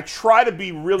fat guy, I try to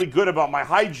be really good about my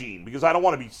hygiene because I don't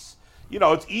want to be.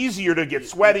 It's easier to get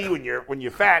sweaty when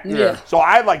you're fat. Yeah. So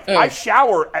I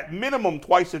shower at minimum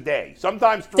twice a day.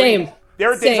 Sometimes 3. Same.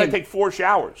 There are days I Same. take 4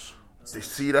 showers.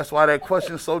 See, that's why that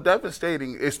question is so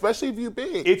devastating, especially if you're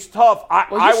big. It's tough. I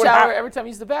would shower every time you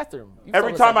use the bathroom.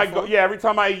 Every time I go, every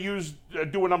time I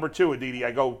do a number 2, Aditi,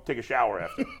 I go take a shower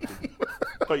after.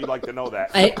 Thought you'd like to know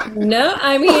that.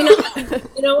 I mean,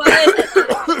 you know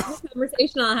what?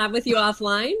 Conversation I'll have with you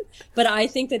offline, but I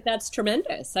think that's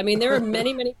tremendous. I mean, there are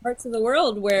many, many parts of the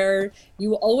world where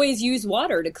you always use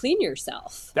water to clean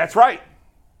yourself. That's right.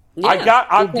 Yeah,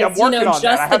 I'm working on that.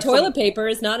 Just the toilet paper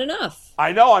is not enough.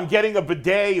 I know. I'm getting a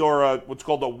bidet or what's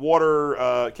called a water.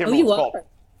 Can't remember what it's called.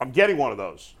 I'm getting one of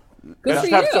those. Good for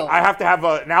you. I have to have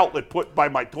an outlet put by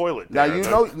my toilet. Now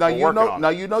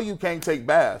you know you can't take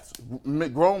baths.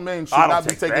 Grown men should not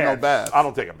be taking no baths. I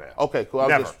don't take a bath. Okay, cool. I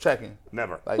was just checking.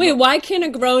 Never. Like, Wait, why can't a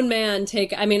grown man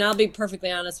take? I mean, I'll be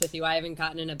perfectly honest with you. I haven't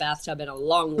gotten in a bathtub in a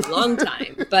long, long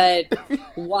time. But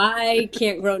why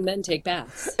can't grown men take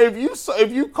baths? If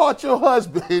you caught your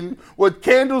husband with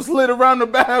candles lit around the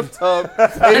bathtub,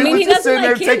 and I mean, he was just doesn't sitting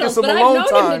there like taking candles, some but I've alone known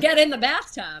him time. to get in the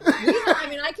bathtub. I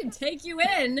mean, I can take you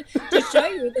in to show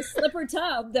you the slipper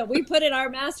tub that we put in our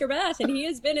master bath, and he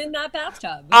has been in that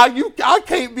bathtub. I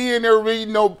can't be in there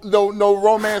reading no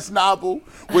romance novel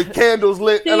with candles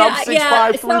lit, and I'm 6'5", so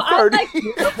I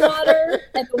 330. like water,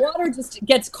 and the water just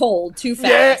gets cold too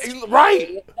fast. Yeah,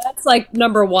 right. That's like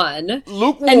number one.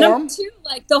 Lukewarm. And number two,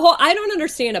 like I don't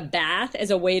understand a bath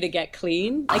as a way to get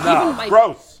clean. Like even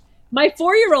Gross. my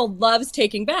 4-year-old loves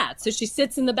taking baths. So she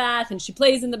sits in the bath and she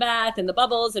plays in the bath and the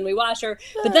bubbles and we wash her.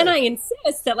 But then I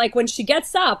insist that like when she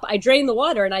gets up, I drain the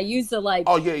water and I use the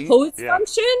hose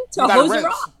function to hose her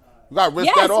off. You gotta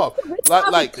rinse that off.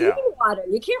 With clean water.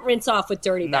 You can't rinse off with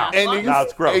dirty bath.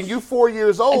 It's gross. And you 4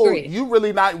 years old, you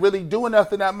really not really doing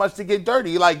nothing that much to get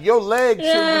dirty. Like your legs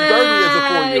shouldn't be dirty as a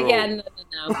 4-year-old. Yeah,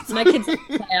 no. My kids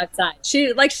play outside.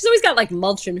 She's always got like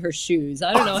mulch in her shoes.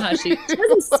 I don't know how she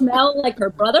doesn't smell like her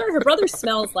brother. Her brother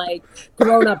smells like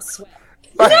grown up sweat.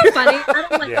 Isn't that funny? I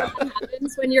don't like what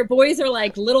happens when your boys are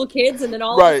like little kids and then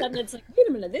all of a sudden it's like, wait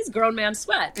a minute, this grown man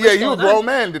sweat. What's you're a grown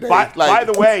man today. By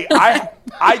the way,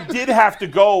 I did have to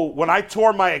go when I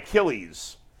tore my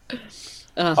Achilles.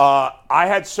 I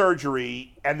had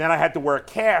surgery and then I had to wear a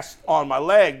cast on my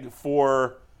leg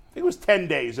for I think it was 10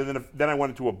 days, and then I went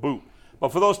into a boot.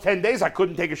 But for those 10 days, I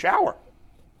couldn't take a shower,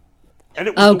 and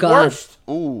it was the worst.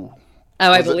 Ooh.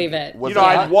 Oh, I believe it.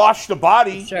 I'd wash the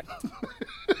body, sure.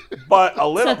 but a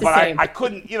little, but I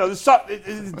couldn't.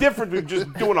 It's different than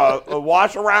just doing a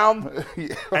wash around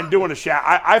and doing a shower.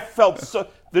 I felt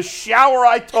the shower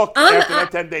I took after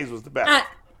that 10 days was the best.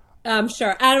 I'm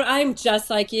sure. I'm just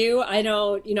like you. I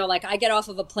don't, like I get off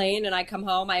of a plane and I come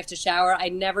home, I have to shower. I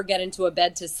never get into a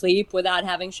bed to sleep without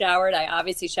having showered. I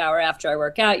obviously shower after I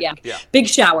work out. Yeah. Big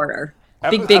showerer.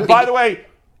 Big. By the way,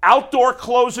 outdoor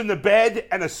clothes in the bed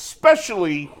and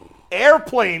especially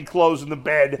airplane clothes in the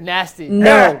bed. Nasty.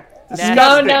 No.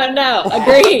 No.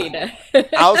 Agreed.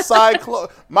 Outside clothes.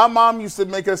 My mom used to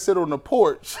make us sit on the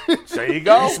porch. There you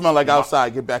go. You smell like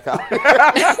outside. Get back out.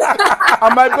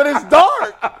 I'm like, but it's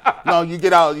dark. No, you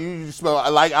get out. You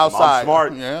smell like outside. I'm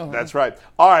smart. Yeah. That's right.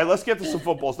 All right, let's get to some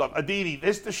football stuff. Aditi,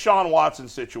 this Deshaun Watson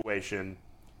situation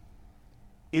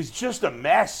is just a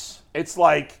mess. It's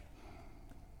like,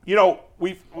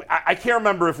 I can't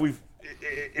remember if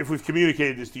we've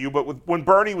communicated this to you, but when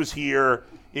Bernie was here,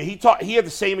 he had the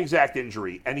same exact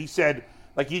injury, and he said,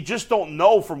 like, you just don't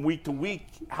know from week to week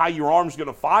how your arm's going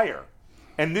to fire.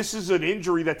 And this is an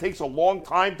injury that takes a long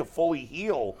time to fully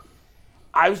heal.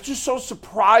 I was just so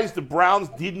surprised the Browns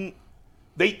didn't.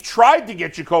 They tried to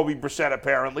get Jacoby Brissett,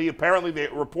 apparently.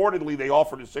 Reportedly, they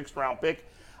offered a 6th-round pick.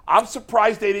 I'm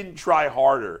surprised they didn't try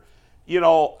harder.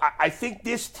 I think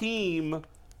this team,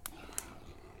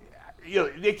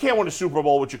 they can't win a Super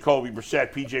Bowl with Jacoby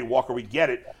Brissett, P.J. Walker, we get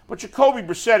it. But Jacoby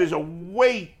Brissett is a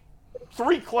way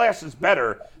 3 classes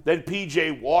better than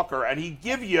P.J. Walker, and he'd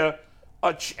give you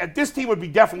this team would be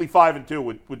definitely 5-2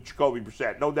 with Jacoby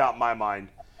Brissett, no doubt in my mind.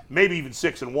 Maybe even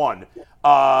 6-1.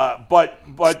 But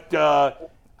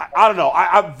I don't know.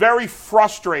 I'm very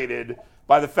frustrated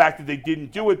by the fact that they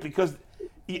didn't do it because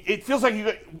it feels like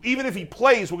even if he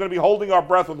plays, we're going to be holding our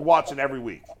breath with Watson every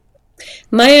week.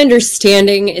 My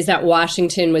understanding is that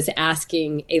Washington was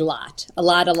asking a lot.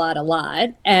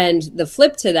 And the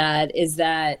flip to that is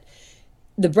that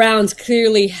the Browns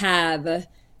clearly have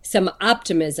some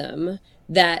optimism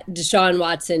that Deshaun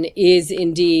Watson is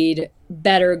indeed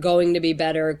better, going to be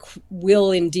better,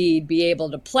 will indeed be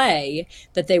able to play,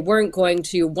 that they weren't going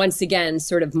to once again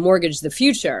sort of mortgage the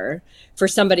future for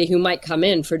somebody who might come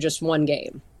in for just one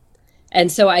game.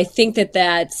 And so I think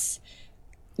that's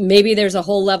maybe there's a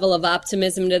whole level of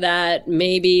optimism to that.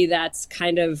 Maybe that's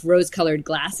kind of rose-colored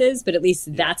glasses, but at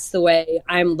least that's the way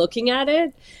I'm looking at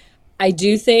it. I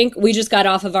do think we just got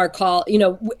off of our call.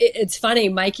 It's funny.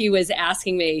 Mikey was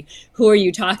asking me, who are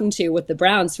you talking to with the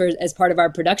Browns as part of our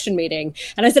production meeting?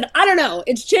 And I said, I don't know.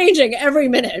 It's changing every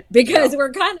minute because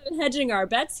we're kind of hedging our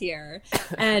bets here.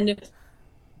 And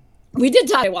we did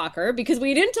talk to Walker because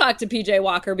we didn't talk to PJ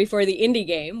Walker before the Indy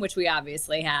game, which we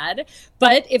obviously had.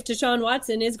 But if Deshaun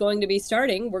Watson is going to be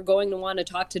starting, we're going to want to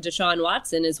talk to Deshaun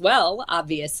Watson as well,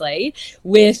 obviously.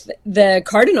 With the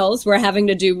Cardinals, we're having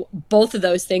to do both of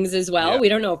those things as well. Yeah. We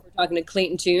don't know if we're talking to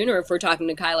Clayton Tune or if we're talking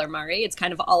to Kyler Murray. It's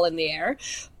kind of all in the air.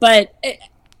 But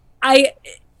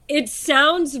it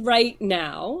sounds right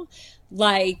now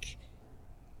like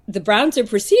the Browns are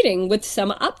proceeding with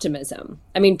some optimism.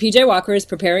 I mean, PJ Walker is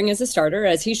preparing as a starter,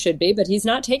 as he should be, but he's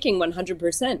not taking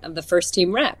 100% of the first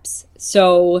team reps.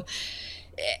 So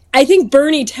I think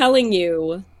Bernie telling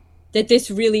you that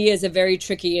this really is a very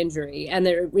tricky injury and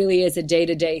that it really is a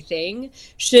day-to-day thing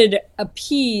should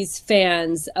appease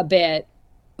fans a bit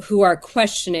who are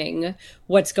questioning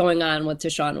what's going on with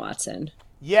Deshaun Watson.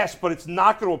 Yes, but it's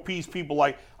not going to appease people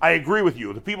like, I agree with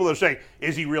you. The people that are saying,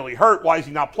 is he really hurt? Why is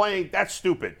he not playing? That's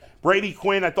stupid. Brady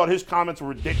Quinn, I thought his comments were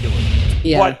ridiculous.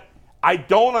 Yeah.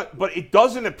 But it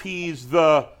doesn't appease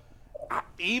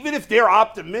even if they're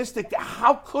optimistic,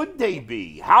 how could they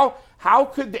be? How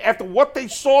could they, after what they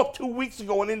saw 2 weeks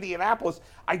ago in Indianapolis,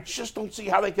 I just don't see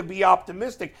how they could be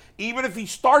optimistic, even if he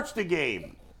starts the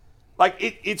game. Like,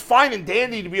 it's fine and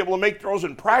dandy to be able to make throws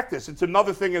in practice. It's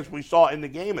another thing as we saw in the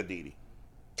game, Aditi.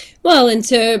 Well, and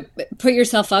to put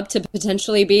yourself up to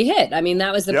potentially be hit. I mean,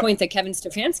 that was the point that Kevin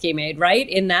Stefanski made, right?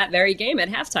 In that very game at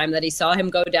halftime, that he saw him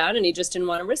go down and he just didn't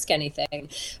want to risk anything.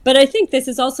 But I think this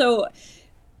is also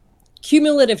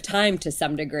cumulative time to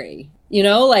some degree. You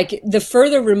know, like the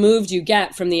further removed you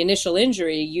get from the initial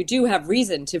injury, you do have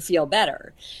reason to feel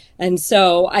better. And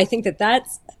so I think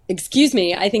that's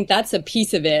a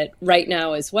piece of it right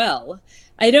now as well.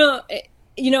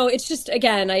 It's just,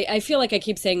 again, I feel like I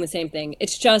keep saying the same thing.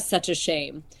 It's just such a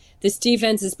shame. This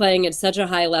defense is playing at such a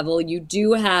high level. You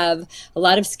do have a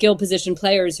lot of skill position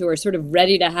players who are sort of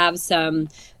ready to have some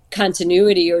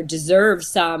continuity or deserve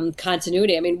some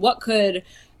continuity. I mean, what could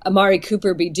Amari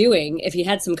Cooper be doing if he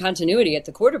had some continuity at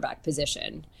the quarterback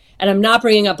position? And I'm not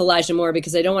bringing up Elijah Moore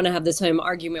because I don't want to have the same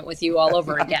argument with you all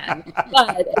over again.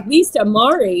 But at least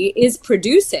Amari is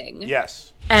producing.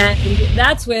 Yes. And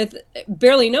that's with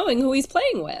barely knowing who he's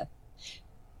playing with.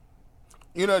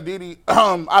 You know, Didi,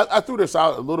 I threw this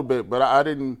out a little bit, but I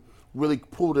didn't really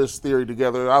pull this theory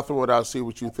together. I'll throw it out, see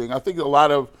what you think. I think a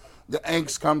lot of the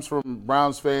angst comes from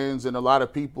Browns fans and a lot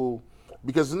of people,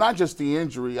 because it's not just the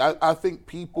injury. I think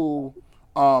people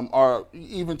are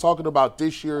even talking about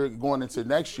this year going into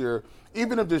next year.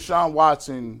 Even if Deshaun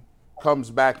Watson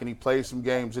comes back and he plays some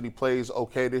games and he plays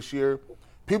okay this year,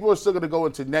 people are still going to go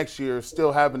into next year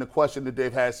still having the question that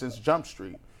they've had since Jump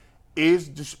Street.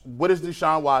 What is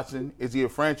Deshaun Watson? Is he a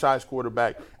franchise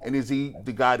quarterback? And is he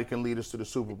the guy that can lead us to the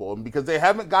Super Bowl? And because they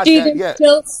haven't got that yet.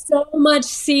 There's still so much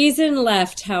season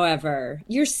left, however.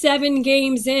 You're 7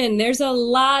 games in. There's a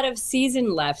lot of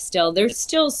season left still. There's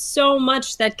still so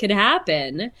much that could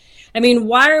happen. I mean,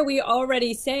 why are we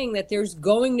already saying that there's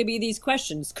going to be these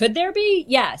questions? Could there be?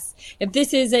 Yes. If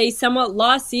this is a somewhat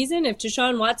lost season, if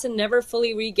Deshaun Watson never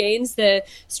fully regains the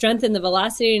strength and the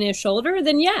velocity in his shoulder,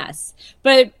 then yes.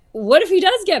 But what if he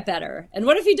does get better? And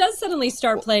what if he does suddenly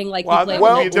start playing like he played? That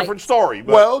would be a different story.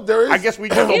 But there is. I guess we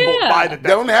just don't buy that.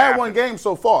 They only had one game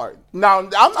so far. Now, I'm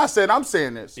not saying I'm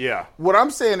saying this. Yeah. What I'm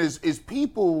saying is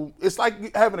people, it's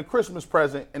like having a Christmas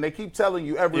present, and they keep telling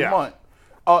you every month,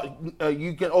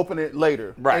 you can open it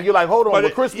later. Right. And you're like, hold on,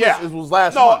 but Christmas was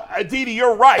last month. No, Aditi,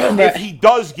 you're right. If he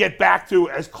does get back to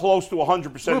as close to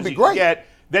 100% as he can get,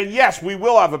 then yes, we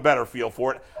will have a better feel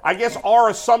for it. I guess our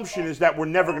assumption is that we're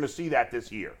never going to see that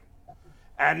this year.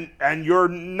 And you're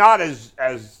not as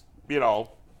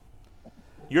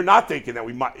you're not thinking that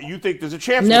we might. You think there's a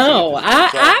chance? No,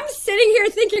 I'm sitting here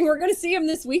thinking we're going to see him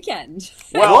this weekend.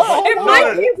 Well, it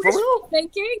might be wishful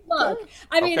thinking. Look,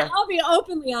 I mean, I'll be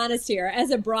openly honest here. As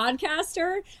a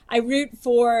broadcaster, I root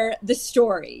for the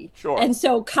story. Sure. And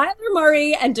so Kyler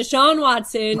Murray and Deshaun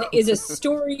Watson is a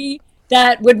story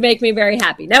that would make me very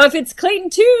happy. Now, if it's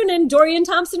Clayton Tune and Dorian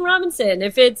Thompson-Robinson,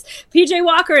 if it's PJ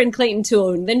Walker and Clayton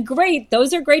Tune, then great.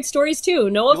 Those are great stories, too.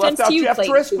 No offense to you, Jeff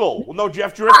Clayton Driscoll. Well, no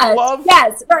Jeff Driscoll love?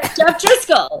 Yes, right, Jeff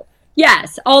Driscoll.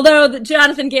 Yes, although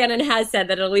Jonathan Gannon has said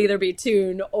that it'll either be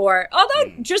Tune or,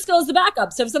 although Driscoll is the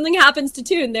backup, so if something happens to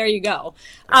Tune, there you go.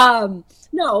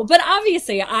 No, but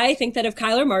obviously, I think that if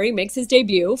Kyler Murray makes his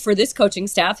debut for this coaching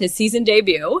staff, his season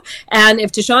debut, and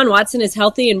if Deshaun Watson is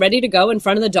healthy and ready to go in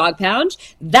front of the dog pound,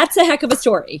 that's a heck of a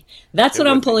story. That's what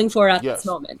I'm pulling for at this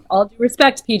moment. All due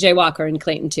respect, PJ Walker and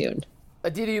Clayton Tune.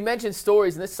 Aditi, you mentioned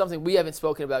stories, and this is something we haven't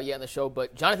spoken about yet on the show,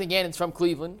 but Jonathan Gannon's from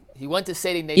Cleveland. He went to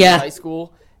St. Ignatius High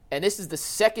School, and this is the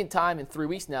second time in 3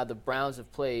 weeks now the Browns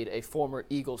have played a former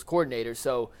Eagles coordinator.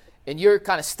 So in your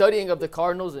kind of studying of the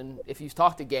Cardinals, and if you've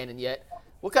talked to Gannon yet,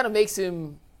 what kind of makes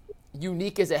him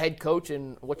unique as a head coach,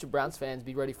 and what should Browns fans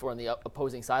be ready for on the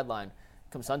opposing sideline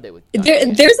come Sunday?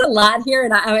 There's a lot here,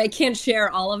 and I can't share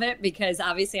all of it because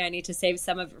obviously I need to save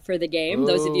some of it for the game. Ooh.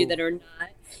 Those of you that are not,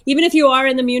 even if you are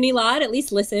in the Muni lot, at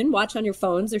least listen, watch on your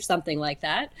phones or something like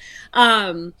that.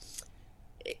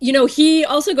 he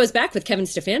also goes back with Kevin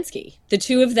Stefanski. The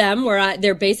two of them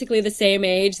they're basically the same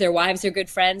age. Their wives are good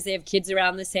friends. They have kids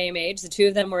around the same age. The two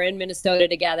of them were in Minnesota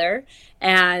together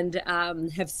and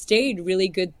have stayed really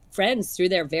good friends through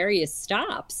their various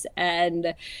stops.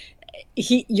 And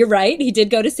you're right. He did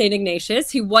go to St.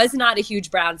 Ignatius. He was not a huge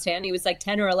Browns fan. He was like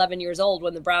 10 or 11 years old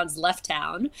when the Browns left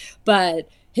town, but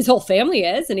his whole family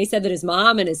is. And he said that his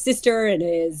mom and his sister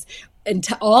and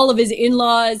all of his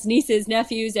in-laws, nieces,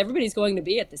 nephews, everybody's going to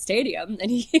be at the stadium. And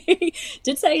he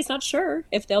did say he's not sure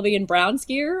if they'll be in Browns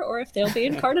gear or if they'll be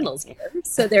in Cardinals gear.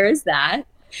 So there is that.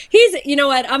 You know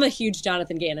what? I'm a huge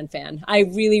Jonathan Gannon fan. I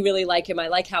really, really like him. I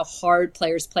like how hard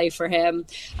players play for him.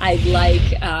 I like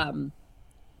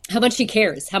how much he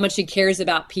cares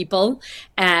about people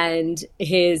and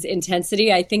his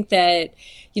intensity. I think that,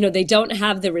 they don't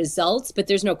have the results, but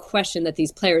there's no question that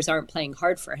these players aren't playing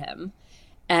hard for him.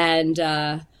 And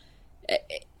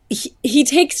he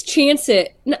takes chances.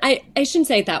 I shouldn't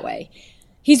say it that way.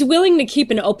 He's willing to keep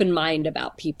an open mind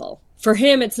about people. For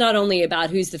him, it's not only about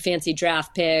who's the fancy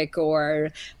draft pick or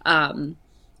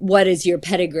what is your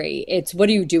pedigree. It's what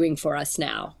are you doing for us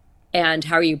now? And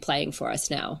how are you playing for us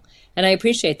now? And I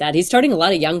appreciate that. He's starting a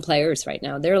lot of young players right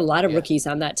now. There are a lot of rookies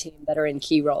on that team that are in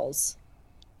key roles.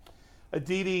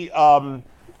 Aditi,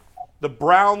 the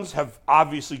Browns have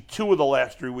obviously 2 of the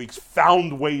last 3 weeks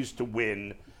found ways to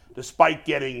win, despite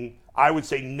getting, I would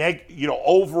say,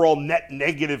 overall net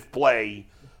negative play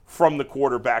from the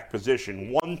quarterback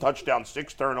position. 1 touchdown,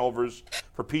 6 turnovers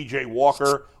for P.J.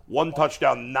 Walker. 1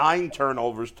 touchdown, 9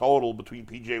 turnovers total between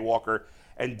P.J. Walker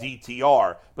and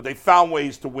DTR. But they found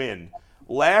ways to win.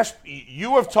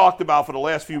 You have talked about for the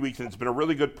last few weeks, and it's been a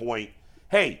really good point,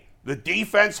 hey, the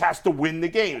defense has to win the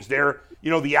games. They're,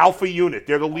 the alpha unit.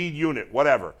 They're the lead unit,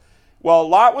 whatever. Well, a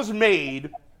lot was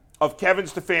made of Kevin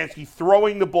Stefanski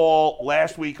throwing the ball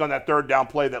last week on that 3rd down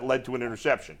play that led to an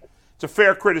interception. It's a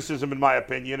fair criticism, in my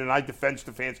opinion, and I defend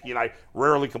Stefanski, and I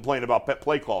rarely complain about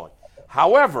play calling.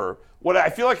 However, what I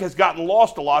feel like has gotten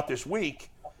lost a lot this week,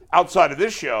 outside of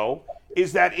this show,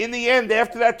 is that in the end,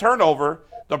 after that turnover,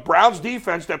 the Browns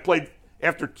defense that played,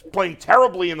 after playing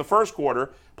terribly in the first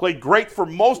quarter, played great for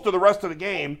most of the rest of the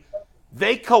game.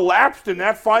 They collapsed in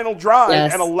that final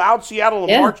drive and allowed Seattle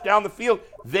to march down the field.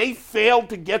 They failed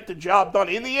to get the job done.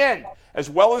 In the end, as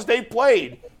well as they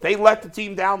played, they let the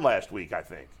team down last week, I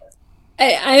think.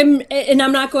 I'm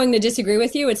not going to disagree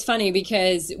with you. It's funny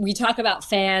because we talk about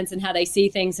fans and how they see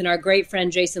things, and our great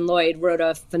friend Jason Lloyd wrote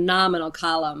a phenomenal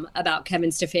column about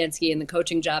Kevin Stefanski and the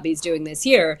coaching job he's doing this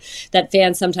year that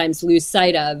fans sometimes lose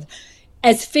sight of.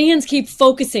 As fans keep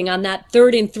focusing on that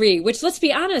 3rd and 3, which, let's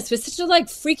be honest, was such a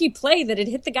freaky play that it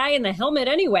hit the guy in the helmet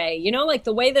anyway,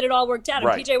 the way that it all worked out.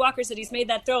 Right. And PJ Walker said he's made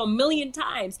that throw 1,000,000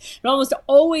 times. It almost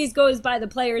always goes by the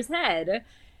player's head.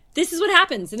 This is what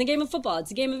happens in the game of football.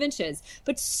 It's a game of inches.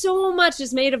 But so much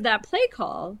is made of that play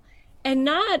call and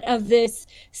not of this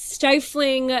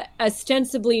stifling,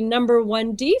 ostensibly number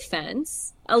 1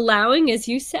 defense, allowing, as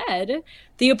you said,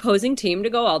 the opposing team to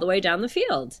go all the way down the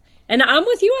field. And I'm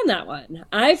with you on that one.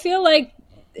 I feel like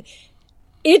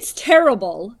it's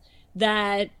terrible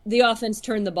that the offense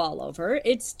turned the ball over.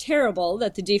 It's terrible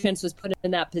that the defense was put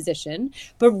in that position.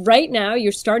 But right now,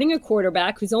 you're starting a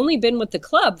quarterback who's only been with the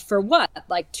club for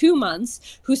 2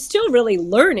 months, who's still really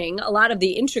learning a lot of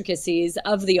the intricacies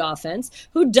of the offense,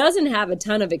 who doesn't have a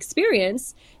ton of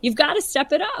experience. You've got to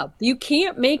step it up. You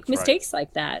can't make mistakes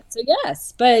like that. So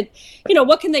yes, but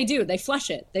what can they do? They flush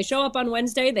it. They show up on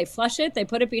Wednesday, they flush it, they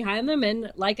put it behind them.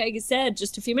 And like I said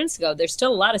just a few minutes ago, there's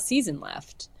still a lot of season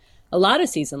left. Yeah.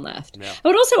 I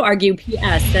would also argue,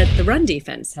 P.S., that the run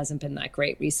defense hasn't been that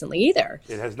great recently either.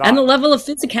 It has not. And the level of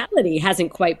physicality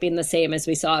hasn't quite been the same as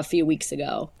we saw a few weeks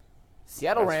ago.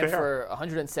 Seattle ran for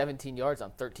 117 yards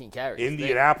on 13 carries.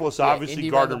 Indianapolis, obviously,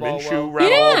 Gardner Minshew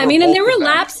ran all over. And there were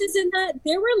lapses in that.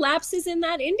 There were lapses in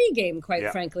that Indy game, quite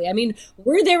frankly. I mean,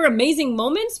 were there amazing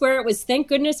moments where it was thank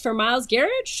goodness for Myles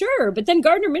Garrett? Sure, but then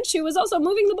Gardner Minshew was also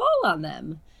moving the ball on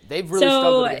them. They've really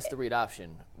struggled against the read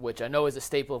option, which I know is a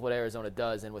staple of what Arizona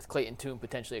does. And with Clayton Tune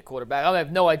potentially a quarterback, I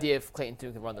have no idea if Clayton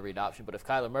Tune can run the read option, but if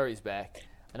Kyler Murray's back,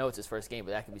 I know it's his first game,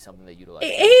 but that could be something they utilize.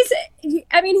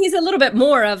 He's a little bit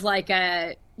more of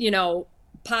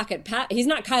pocket pat. He's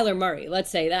not Kyler Murray, let's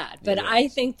say that. But I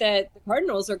think that the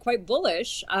Cardinals are quite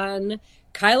bullish on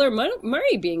Kyler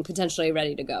Murray being potentially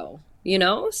ready to go.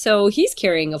 So he's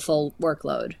carrying a full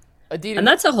workload. And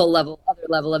that's a whole other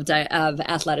level of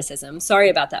athleticism. Sorry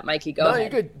about that, Mikey. Go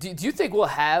ahead. You're good. Do you think we'll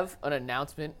have an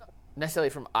announcement necessarily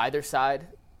from either side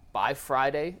by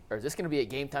Friday, or is this going to be a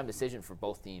game time decision for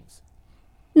both teams?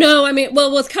 No, I mean,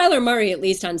 well, with Kyler Murray, at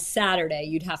least on Saturday,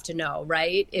 you'd have to know,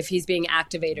 right, if he's being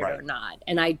activated or not.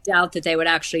 And I doubt that they would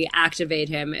actually activate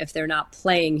him if they're not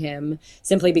playing him,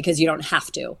 simply because you don't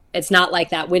have to. It's not like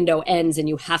that window ends and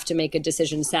you have to make a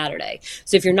decision Saturday.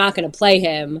 So if you're not going to play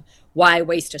him, why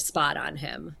waste a spot on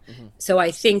him? Mm-hmm. So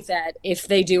I think that if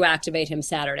they do activate him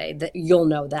Saturday, that you'll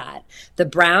know that. The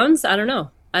Browns, I don't know.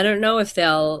 I don't know if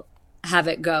they'll have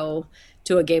it go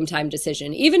to a game time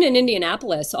decision. Even in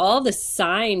Indianapolis, all the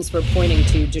signs were pointing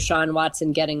to Deshaun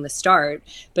Watson getting the start,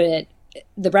 but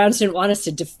the Browns didn't want us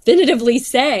to definitively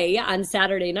say on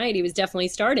Saturday night he was definitely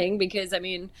starting because, I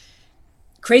mean,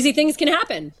 crazy things can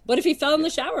happen. What if he fell in the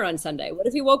shower on Sunday? What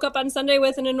if he woke up on Sunday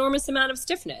with an enormous amount of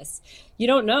stiffness? You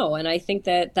don't know. And I think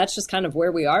that that's just kind of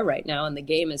where we are right now in the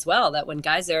game as well, that when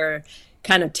guys are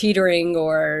kind of teetering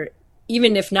or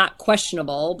even if not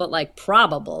questionable, but like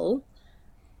probable,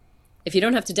 if you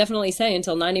don't have to definitely say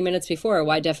until 90 minutes before,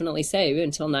 why definitely say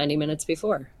until 90 minutes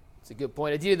before? It's a good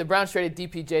point. Aditi, the Browns traded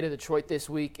DPJ to Detroit this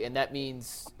week, and that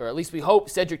means, or at least we hope,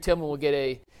 Cedric Tillman will get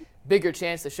a bigger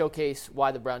chance to showcase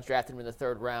why the Browns drafted him in the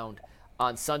third round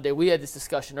on Sunday. We had this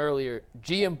discussion earlier.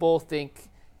 G and Bull think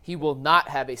he will not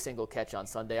have a single catch on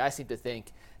Sunday. I seem to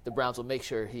think the Browns will make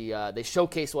sure they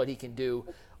showcase what he can do.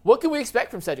 What can we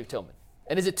expect from Cedric Tillman?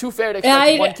 And is it too fair to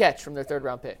expect one catch from their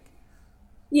third-round pick?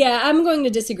 Yeah, I'm going to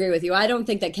disagree with you. I don't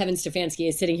think that Kevin Stefanski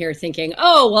is sitting here thinking,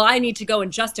 oh, well, I need to go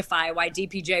and justify why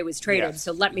DPJ was traded,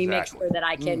 so let me make sure that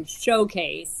I can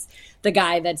showcase the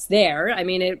guy that's there. I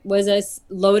mean, it was a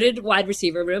loaded wide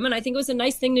receiver room, and I think it was a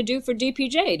nice thing to do for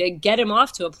DPJ to get him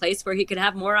off to a place where he could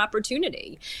have more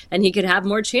opportunity and he could have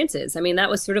more chances. I mean, that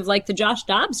was sort of like the Josh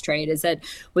Dobbs trade, is that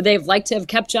would they have liked to have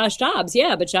kept Josh Dobbs?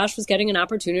 Yeah, but Josh was getting an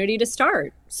opportunity to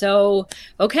start. So,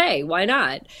 okay, why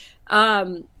not?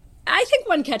 I think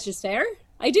one catch is fair.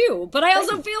 I do. But I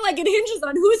also feel like it hinges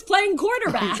on who's playing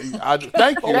quarterback.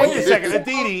 Thank you. Wait a second.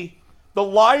 Aditi, the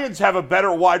Lions have a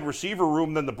better wide receiver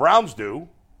room than the Browns do.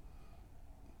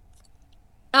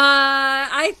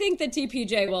 I think that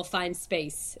DPJ will find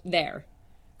space there.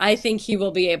 I think he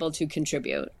will be able to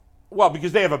contribute. Well,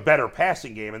 because they have a better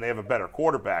passing game and they have a better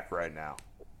quarterback right now.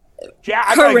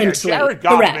 Currently, Jared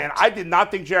Goff, correct. man, I did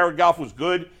not think Jared Goff was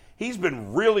good. He's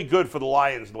been really good for the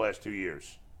Lions the last 2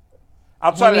 years.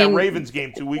 Outside of that Ravens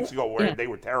game 2 weeks ago where they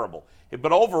were terrible.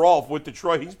 But overall, with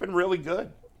Detroit, he's been really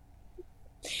good.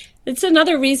 It's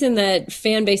another reason that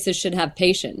fan bases should have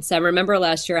patience. I remember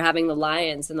last year having the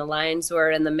Lions, and the Lions were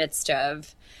in the midst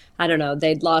of, I don't know,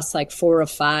 they'd lost like 4 or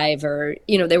 5, or,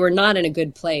 you know, they were not in a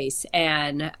good place.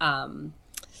 And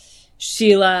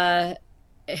Sheila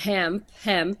Hemp,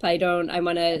 I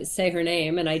want to say her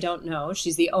name and I don't know.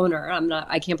 She's the owner.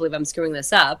 I can't believe I'm screwing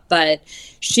this up, but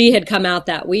she had come out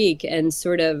that week and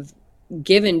sort of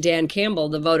given Dan Campbell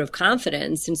the vote of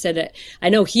confidence and said, I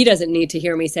know he doesn't need to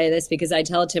hear me say this because I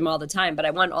tell it to him all the time, but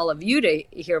I want all of you to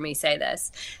hear me say this.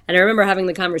 And I remember having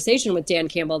the conversation with Dan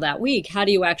Campbell that week. How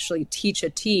do you actually teach a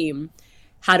team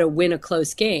how to win a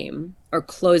close game or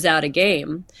close out a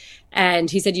game?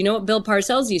 And he said, you know what Bill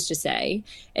Parcells used to say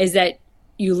is that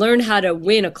you learn how to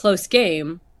win a close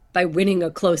game by winning a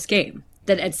close game.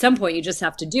 That at some point you just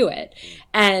have to do it.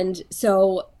 And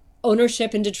so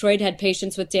ownership in Detroit had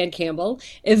patience with Dan Campbell.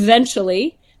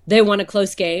 Eventually, they won a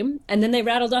close game, and then they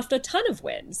rattled off a ton of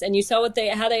wins. And you saw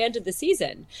how they ended the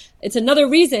season. It's another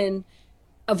reason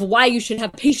of why you should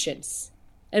have patience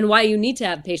and why you need to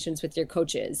have patience with your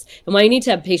coaches and why you need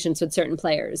to have patience with certain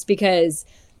players. Because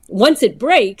once it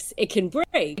breaks, it can break.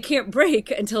 It can't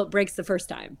break until it breaks the first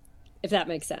time, if that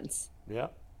makes sense. Yeah.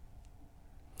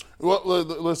 Well,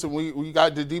 listen, we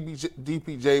got the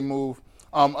DPJ move.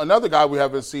 Another guy we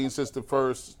haven't seen since the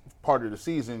first part of the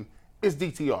season is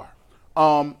DTR.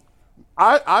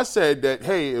 I said that,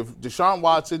 hey, if Deshaun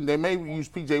Watson, they may use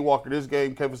P.J. Walker this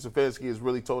game. Kevin Stefanski has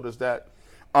really told us that.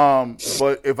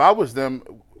 But if I was them,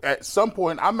 at some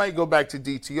point, I might go back to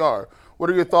DTR. What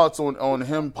are your thoughts on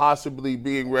him possibly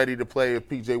being ready to play if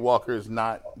P.J. Walker is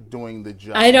not doing the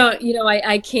job?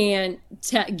 I can't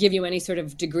give you any sort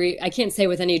of degree. I can't say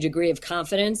with any degree of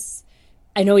confidence.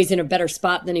 I know he's in a better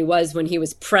spot than he was when he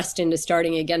was pressed into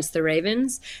starting against the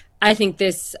Ravens. I think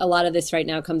a lot of this right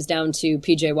now comes down to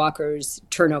P.J. Walker's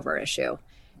turnover issue.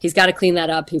 He's got to clean that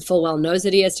up. He full well knows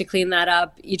that he has to clean that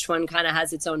up. Each one kind of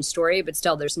has its own story, but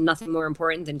still there's nothing more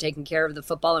important than taking care of the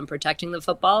football and protecting the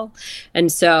football.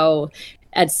 And so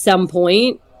at some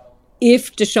point,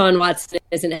 if Deshaun Watson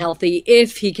isn't healthy,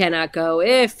 if he cannot go,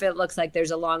 if it looks like there's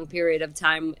a long period of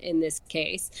time in this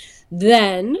case,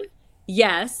 then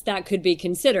yes, that could be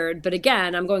considered. But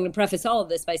again, I'm going to preface all of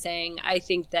this by saying I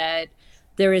think that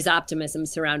there is optimism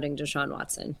surrounding Deshaun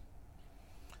Watson.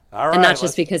 All right, and not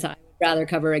just because I rather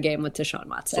cover a game with Deshaun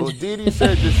Watson. So Didi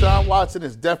said Deshaun Watson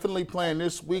is definitely playing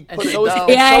this week. And Put so it is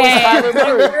down. Kyler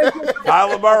Murray.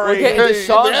 Kyler Murray. We're getting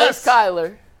Deshaun Yes. versus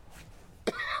Kyler.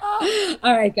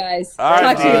 All right, guys. All right,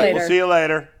 Talk to you Aditi. later. We'll see you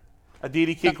later.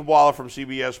 Aditi Kinkawala from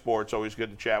CBS Sports. Always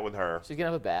good to chat with her. She's going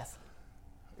to have a bath.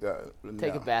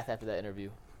 Take a bath after that interview.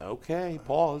 Okay,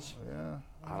 pause. Yeah.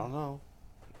 I don't know.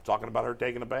 Talking about her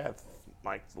taking a bath.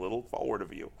 Mike's a little forward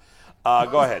of you.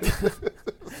 Go ahead.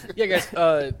 Yeah,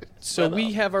 guys. So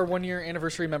we have our 1-year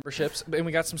anniversary memberships, and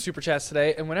we got some super chats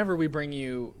today. And whenever we bring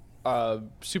you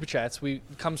super chats,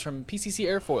 comes from PCC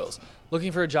Airfoils.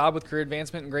 Looking for a job with career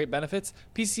advancement and great benefits?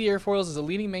 PCC Airfoils is a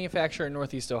leading manufacturer in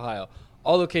Northeast Ohio.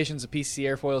 All locations of PCC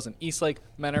Airfoils in Eastlake,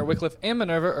 Menor, Wickliffe, and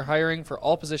Minerva are hiring for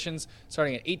all positions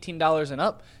starting at $18 and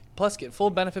up. Plus, get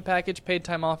full benefit package, paid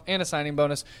time off, and a signing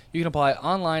bonus. You can apply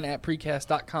online at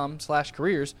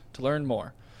precast.com/careers to learn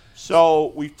more.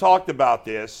 So we've talked about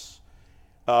this.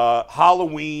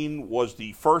 Halloween was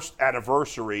the first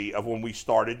anniversary of when we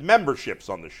started memberships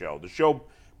on the show. The show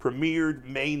premiered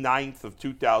May 9th of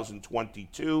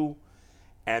 2022.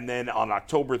 And then on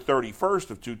October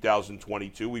 31st of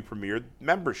 2022, we premiered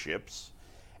memberships.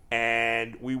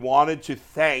 And we wanted to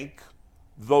thank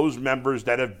those members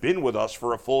that have been with us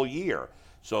for a full year.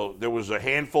 So there was a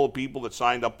handful of people that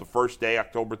signed up the first day,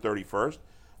 October 31st,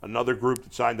 another group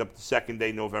that signed up the second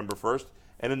day, November 1st,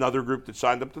 and another group that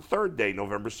signed up the third day,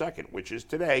 November 2nd, which is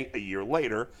today, a year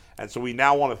later. And so we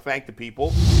now want to thank the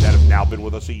people that have now been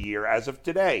with us a year as of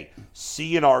today.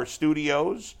 C in our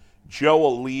studios, Joe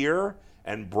Alear,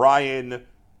 and Brian,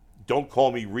 don't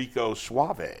call me Rico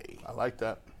Suave. I like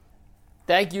that.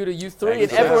 Thank you to you three Thank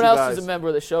and you, everyone else guys. who's a member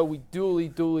of the show. We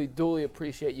duly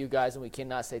appreciate you guys, and we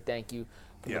cannot say thank you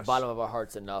from the bottom of our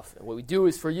hearts enough. And what we do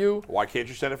is for you, Why can't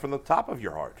you send it from the top of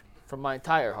your heart? from my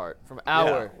entire heart, from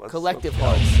our let's collective go.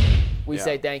 hearts, we Yeah.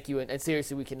 say thank you. And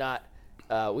seriously, we cannot,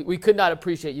 we could not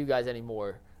appreciate you guys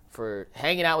anymore for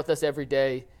hanging out with us every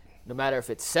day, no matter if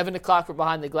it's 7 o'clock for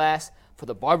Behind the Glass, for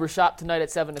the barbershop tonight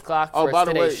at 7 o'clock, Oh, for by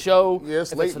the today's way, show, yeah,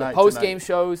 it's if late it's for the night post-game tonight.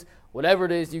 shows, whatever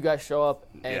it is, you guys show up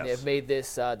and Yes. have made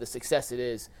this the success it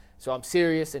is. So I'm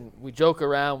serious, and we joke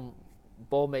around.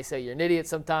 Bull may say you're an idiot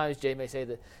sometimes. Jay may say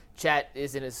the chat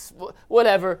isn't as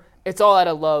whatever. It's all out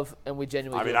of love, and we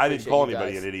genuinely. I mean, do I didn't appreciate call you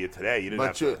anybody guys. an idiot today. You didn't But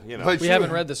have to, you know. but We you-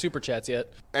 haven't read the super chats yet.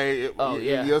 Hey, Oh,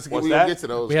 yeah. What's we'll that? get to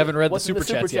those. We haven't read What's the in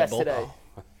super chats yet, Bull. today?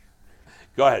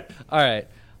 Go ahead. All right.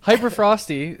 Hyper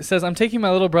Frosty says, I'm taking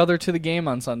my little brother to the game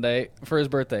on Sunday for his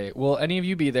birthday. Will any of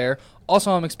you be there?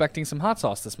 Also, I'm expecting some hot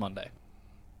sauce this Monday.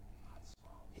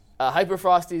 Hyper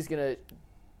Frosty's gonna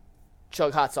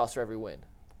chug hot sauce for every win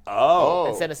Oh.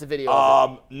 and send us a video.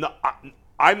 Of it. No,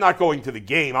 I'm not going to the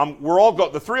game.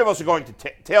 The three of us are going to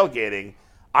tailgating.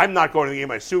 I'm not going to the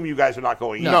game. I assume you guys are not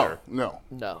going either. No.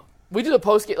 No, we do the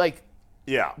post game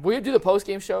Yeah. we do the post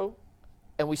game show,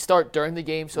 and we start during the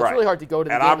game, so Right. it's really hard to go to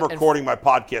the and game. I'm recording my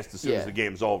podcast as soon Yeah. as the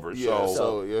game's over. Yeah, So,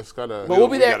 so it's gotta. But we'll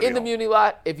be we there gotta be in the home. Muni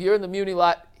lot. If you're in the Muni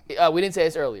lot, we didn't say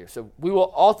this earlier, so we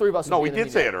will. All three of us. No, will we be in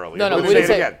the did Muni say lot. it earlier. No, We we didn't didn't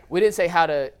say it say. again. We didn't say how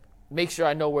to make sure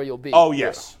I know where you'll be. Oh,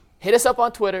 yes. Hit us up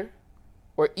on Twitter,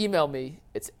 or email me.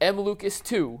 It's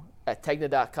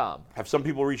mlucas2@tegna.com. Have some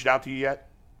people reached out to you yet?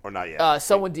 Or not yet?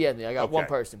 Someone DM'd me. I got one Okay.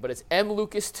 person, but it's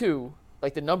mlucas2,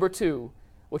 like the number 2,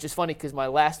 which is funny because my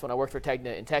last one I worked for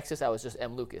Tegna in Texas, I was just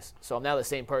mlucas. So I'm now the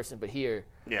same person, but here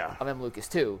Yeah. I'm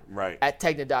mlucas2 Right. at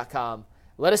tegna.com.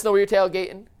 Let us know where you're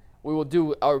tailgating. We will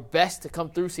do our best to come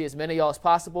through, see as many of y'all as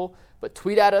possible. But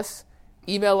tweet at us.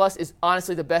 Email us is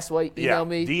honestly the best way. Email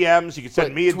me. DMs. You can send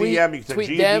But me a tweet- DM. You can send tweet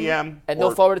G them, a DM. and or-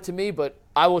 they'll forward it to me. But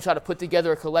I will try to put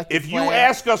together a collective If you plan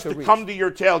ask us to reach. come to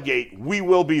your tailgate, we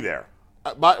will be there.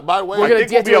 By the way, I gonna think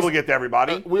get we'll be to able us- to get to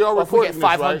everybody. we are Well, if we recording get this,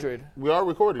 right? 500. We are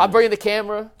recording. I'm this. bringing the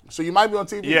camera. So you might be on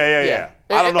TV. Yeah. Yeah.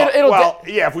 I don't know. It'll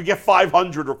If we get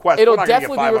 500 requests, It'll we're not gonna get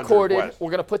definitely be 500 recorded. requests. We're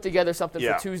going to put together something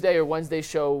Yeah. for Tuesday or Wednesday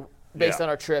show based Yeah. on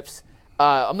our trips.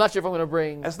 I'm not sure if I'm going to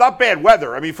bring. It's not bad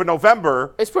weather. I mean, for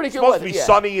November, It's pretty good supposed weather, to be yeah.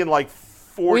 sunny and like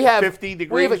 40, 50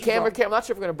 degrees. We have a or camera. something. I'm not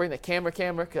sure if we're going to bring the camera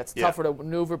because that's Yeah. tougher to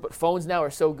maneuver. But phones now are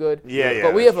so good. Yeah,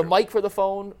 But we that's have a true. mic for the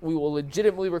phone. We will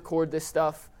legitimately record this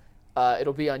stuff.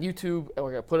 It'll be on YouTube, and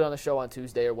we're going to put it on the show on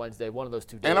Tuesday or Wednesday, one of those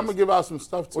 2 days. And I'm gonna give out some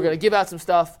stuff too. We're going to give out some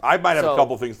stuff. I might have So- a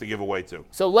couple things to give away too.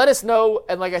 So let us know,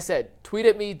 and like I said, tweet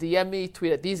at me, DM me,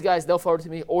 tweet at these guys, they'll forward it to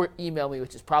me, or email me,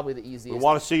 which is probably the easiest. We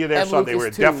want to see you there Sunday. We're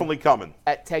mlucas2 definitely coming.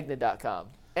 at tegna.com.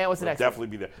 And what's the We'll next definitely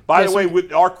one? be there. By Yeah, the so way,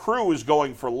 we- our crew is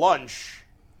going for lunch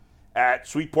at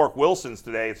Sweet Pork Wilson's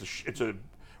today. It's a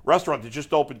restaurant that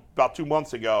just opened about 2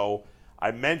 months ago.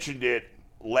 I mentioned it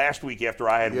last week after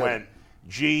I had went.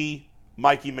 G,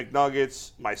 Mikey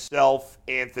McNuggets, myself,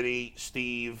 Anthony,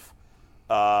 Steve,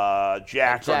 Jack, our new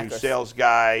Jack, sales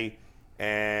guy,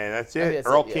 And that's I think it. that's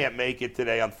Earl it, yeah. can't make it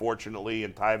today, unfortunately,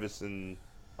 and Tyvis and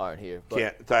Aren't here.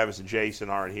 Tyvis and Jason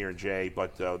aren't here, and Jay.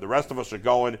 But the rest of us are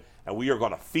going, and we are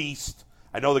going to feast.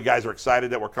 I know the guys are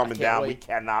excited that we're coming down. wait. We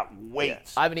cannot wait. Yeah.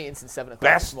 I haven't eaten since 7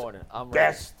 o'clock this morning. I'm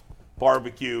ready. Best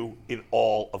barbecue in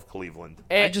all of Cleveland.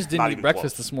 I just Not didn't eat even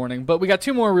breakfast close. this morning, but we got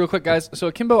 2 more real quick, guys. So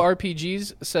Akimbo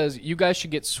RPGs says you guys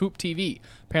should get Swoop TV.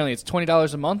 Apparently it's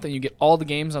 $20 a month, and you get all the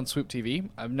games on Swoop TV.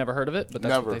 I've never heard of it, but that's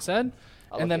Never. what they said.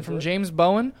 And then look from into it. James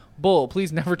Bowen, Bull,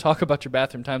 please never talk about your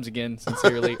bathroom times again.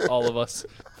 Sincerely, all of us.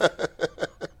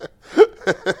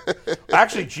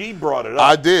 Actually, G brought it up.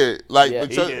 I did. Like, Yeah. but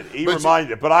He so- did. He but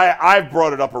reminded it. But I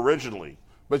brought it up originally.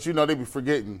 But they be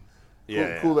forgetting.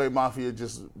 Yeah. Kool-Aid Mafia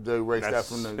they erased that That's-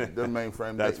 from the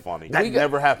mainframe. That's funny. That We got-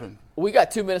 never happened. We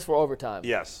got 2 minutes for overtime.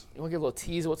 Yes. You want to give a little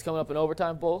tease of what's coming up in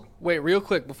overtime, Bull? Wait, real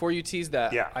quick, before you tease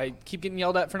that, Yeah. I keep getting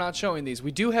yelled at for not showing these.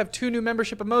 We do have 2 new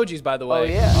membership emojis, by the way. Oh,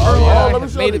 yeah. Earl and I let me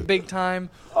have show made you. it big time.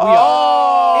 We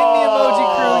are in the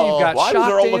emoji crew. You've got Why does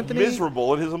Shocked Earl look Anthony.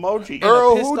 miserable in his emoji? And a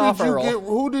Earl, pissed off Earl.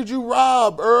 who did you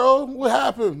rob, Earl? What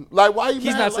happened? Like, why you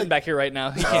He's mad? not sitting back here right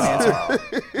now. He can't answer.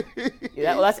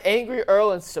 Yeah, well, that's Angry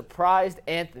Earl and Surprised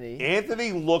Anthony.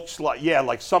 Anthony looks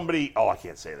like somebody. Oh, I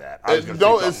can't say that. I was gonna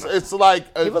No, say it's something. it's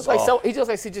like He looks like he looks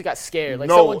like he just got scared. Like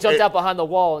No, someone jumped it- out behind the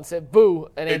wall and said "boo,"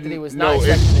 and Anthony was not no,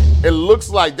 expecting it. it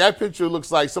looks like that picture looks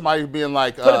like somebody being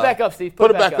like. Put it back up, Steve. Put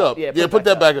it back up. Yeah, Yeah, it put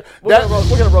that back up. We're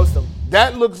gonna roast them.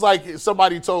 That looks like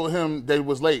somebody told him they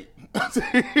was late.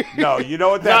 No, you know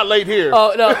what? That Not late here.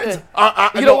 Oh no,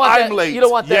 you don't want I'm that. late. You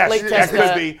don't want that Yes, late that test.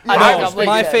 could be. I I think was I'm late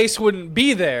My test. face wouldn't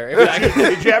be there. If I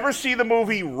Did you ever see the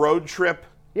movie Road Trip?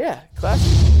 Yeah, classic.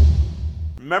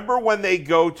 Remember when they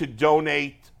go to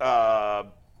donate?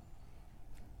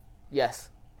 Yes.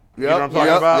 Yep, know what I'm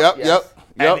talking about? Yes.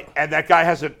 Yep. And that guy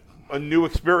has a new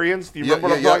experience. Do you remember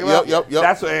what I'm yeah, talking about? yep.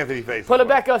 That's what Anthony faced. Put him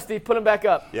back up, Steve. Put him back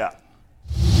up. Yeah.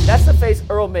 That's the face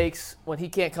Earl makes when he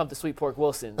can't come to Sweet Pork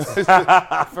Wilson's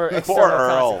for external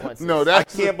Earl. consequences. No, I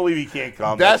that's can't believe he can't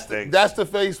come. that's That stinks. that's the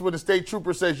face when the state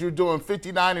trooper says you're doing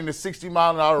 59 in the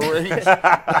 60-mile-an-hour range.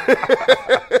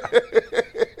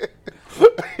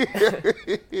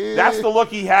 That's the look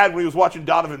he had when he was watching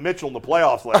Donovan Mitchell in the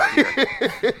playoffs last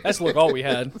year. That's look all we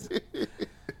had.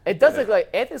 It does look like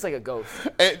Anthony's like a ghost.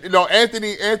 And, no,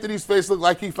 Anthony's face looked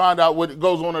like he found out what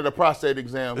goes on at a prostate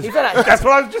exam. He found out, That's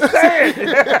what I was just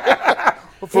saying.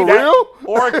 For real?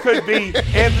 Or it could be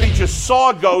Anthony just saw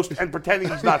a ghost and pretending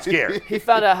he's not scared. he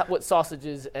found out what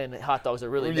sausages and hot dogs are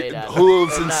really made out of.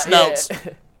 Hooves They're and not- snouts.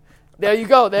 yeah. There you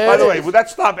go. There By it the way, is. would that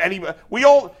stop anybody?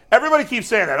 Everybody keeps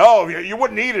saying that. Oh, you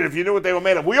wouldn't eat it if you knew what they were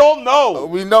made of. We all know.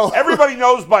 We know. Everybody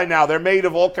knows by now they're made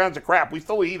of all kinds of crap. We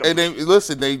still eat them.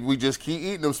 And we just keep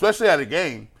eating them, especially at a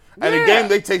game. At a game,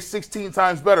 they taste 16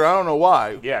 times better. I don't know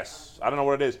why. Yes, I don't know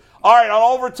what it is. All right,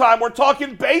 on overtime, we're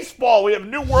talking baseball. We have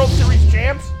new World Series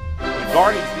champs. The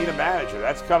Guardians need a manager.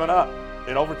 That's coming up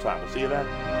in overtime. We'll see you then.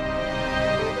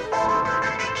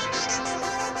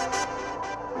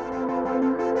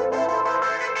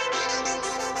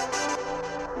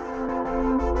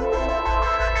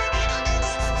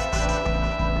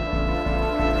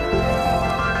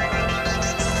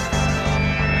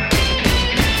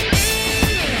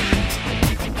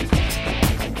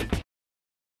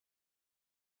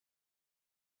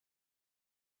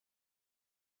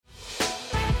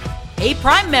 Hey,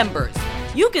 Prime members,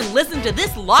 you can listen to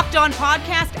this Locked On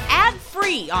podcast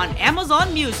ad-free on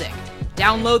Amazon Music.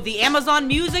 Download the Amazon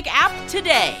Music app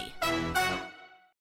today.